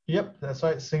 right? Yep, that's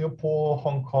right. Singapore,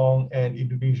 Hong Kong, and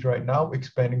Indonesia right now,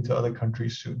 expanding to other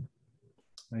countries soon.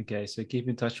 Okay, so keep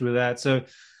in touch with that. So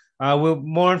we'll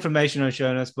more information on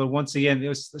show notes, but once again, it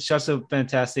was such a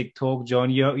fantastic talk,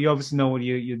 John. You obviously know what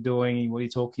you're doing, what you're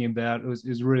talking about. It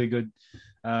was really good.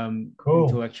 Cool.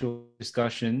 Intellectual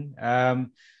discussion.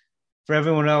 For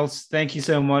everyone else, thank you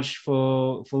so much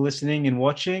for listening and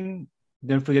watching.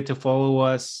 Don't forget to follow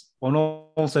us on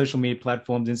all social media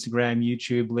platforms: Instagram,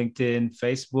 YouTube, LinkedIn,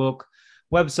 Facebook,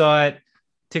 website,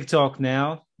 TikTok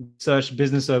now. Search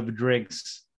Business Over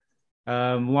Drinks.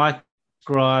 Like,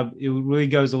 subscribe. It really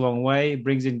goes a long way. It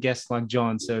brings in guests like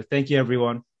John. So thank you,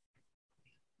 everyone.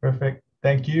 Perfect.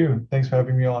 Thank you. Thanks for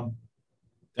having me on.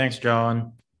 Thanks,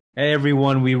 John. Hey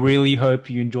everyone, we really hope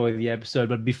you enjoyed the episode.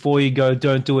 But before you go,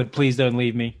 don't do it. Please don't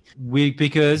leave me.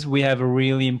 Because we have a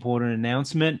really important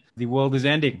announcement. The world is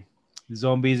ending. The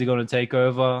zombies are going to take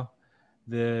over.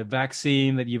 The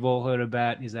vaccine that you've all heard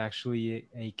about is actually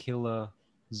a killer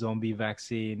zombie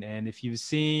vaccine. And if you've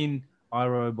seen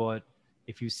iRobot,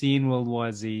 if you've seen World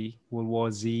War Z,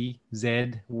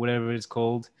 whatever it's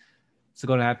called, it's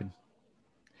going to happen.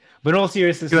 But in all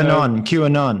seriousness,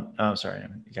 QAnon. Oh, sorry.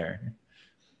 Carry.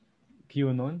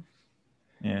 QAnon.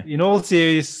 Yeah. In all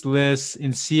seriousness,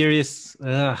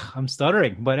 I'm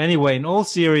stuttering. But anyway, in all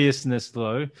seriousness,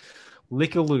 though,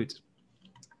 Liquor Loot.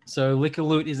 So Liquor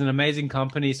Loot is an amazing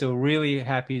company. So we're really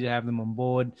happy to have them on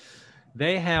board.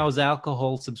 They house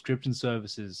alcohol subscription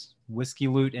services, Whiskey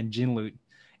Loot and Gin Loot.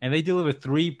 And they deliver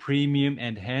 3 premium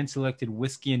and hand-selected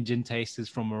whiskey and gin tasters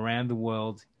from around the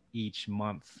world each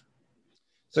month.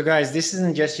 So guys, this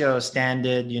isn't just your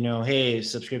standard, hey,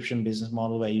 subscription business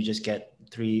model where you just get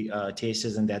 3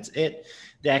 tasters and that's it.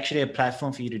 They're actually a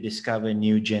platform for you to discover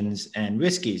new gins and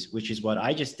whiskeys, which is what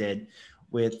I just did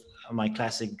with my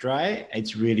classic dry.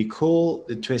 It's really cool.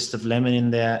 The twist of lemon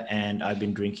in there. And I've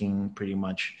been drinking pretty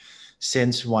much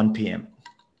since 1 p.m.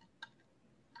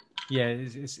 Yeah,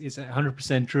 it's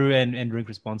 100% true, and drink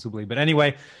responsibly. But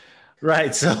anyway,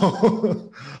 right.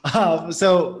 So,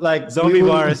 like zombie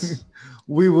virus.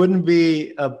 We wouldn't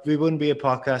be a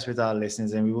podcast with our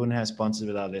listeners, and we wouldn't have sponsors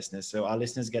with our listeners. So our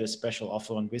listeners get a special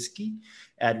offer on whiskey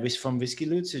from Whiskey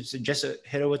Loot. So just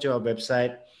head over to our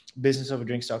website,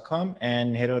 businessoverdrinks.com,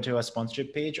 and head over to our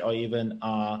sponsorship page or even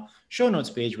our show notes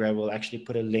page where we'll actually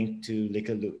put a link to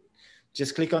Liquor Loot.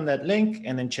 Just click on that link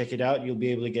and then check it out. You'll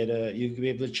be able to get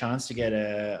a chance to get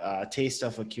a taste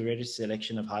of a curated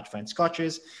selection of hard fine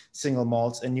scotches, single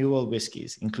malts, and New World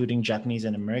whiskeys, including Japanese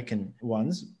and American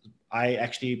ones.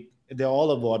 They're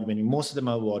all award winning. Most of them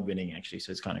are award winning actually.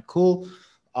 So it's kind of cool.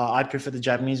 I prefer the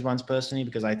Japanese ones personally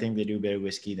because I think they do better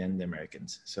whiskey than the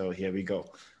Americans. So here we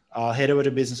go. Head over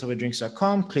to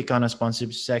businessoverdrinks.com, click on our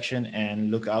sponsorship section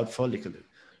and look out for Liquor Loot.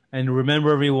 And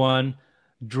remember everyone,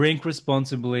 drink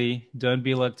responsibly, don't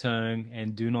be like Tone,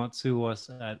 and do not sue us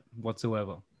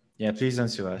whatsoever. Yeah, please don't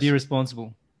sue us. Be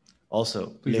responsible.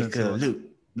 Also, Liquor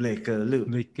Loot. Liquor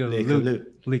Loot.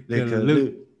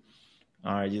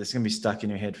 All right, that's going to be stuck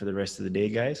in your head for the rest of the day,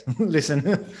 guys.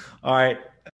 Listen. All right.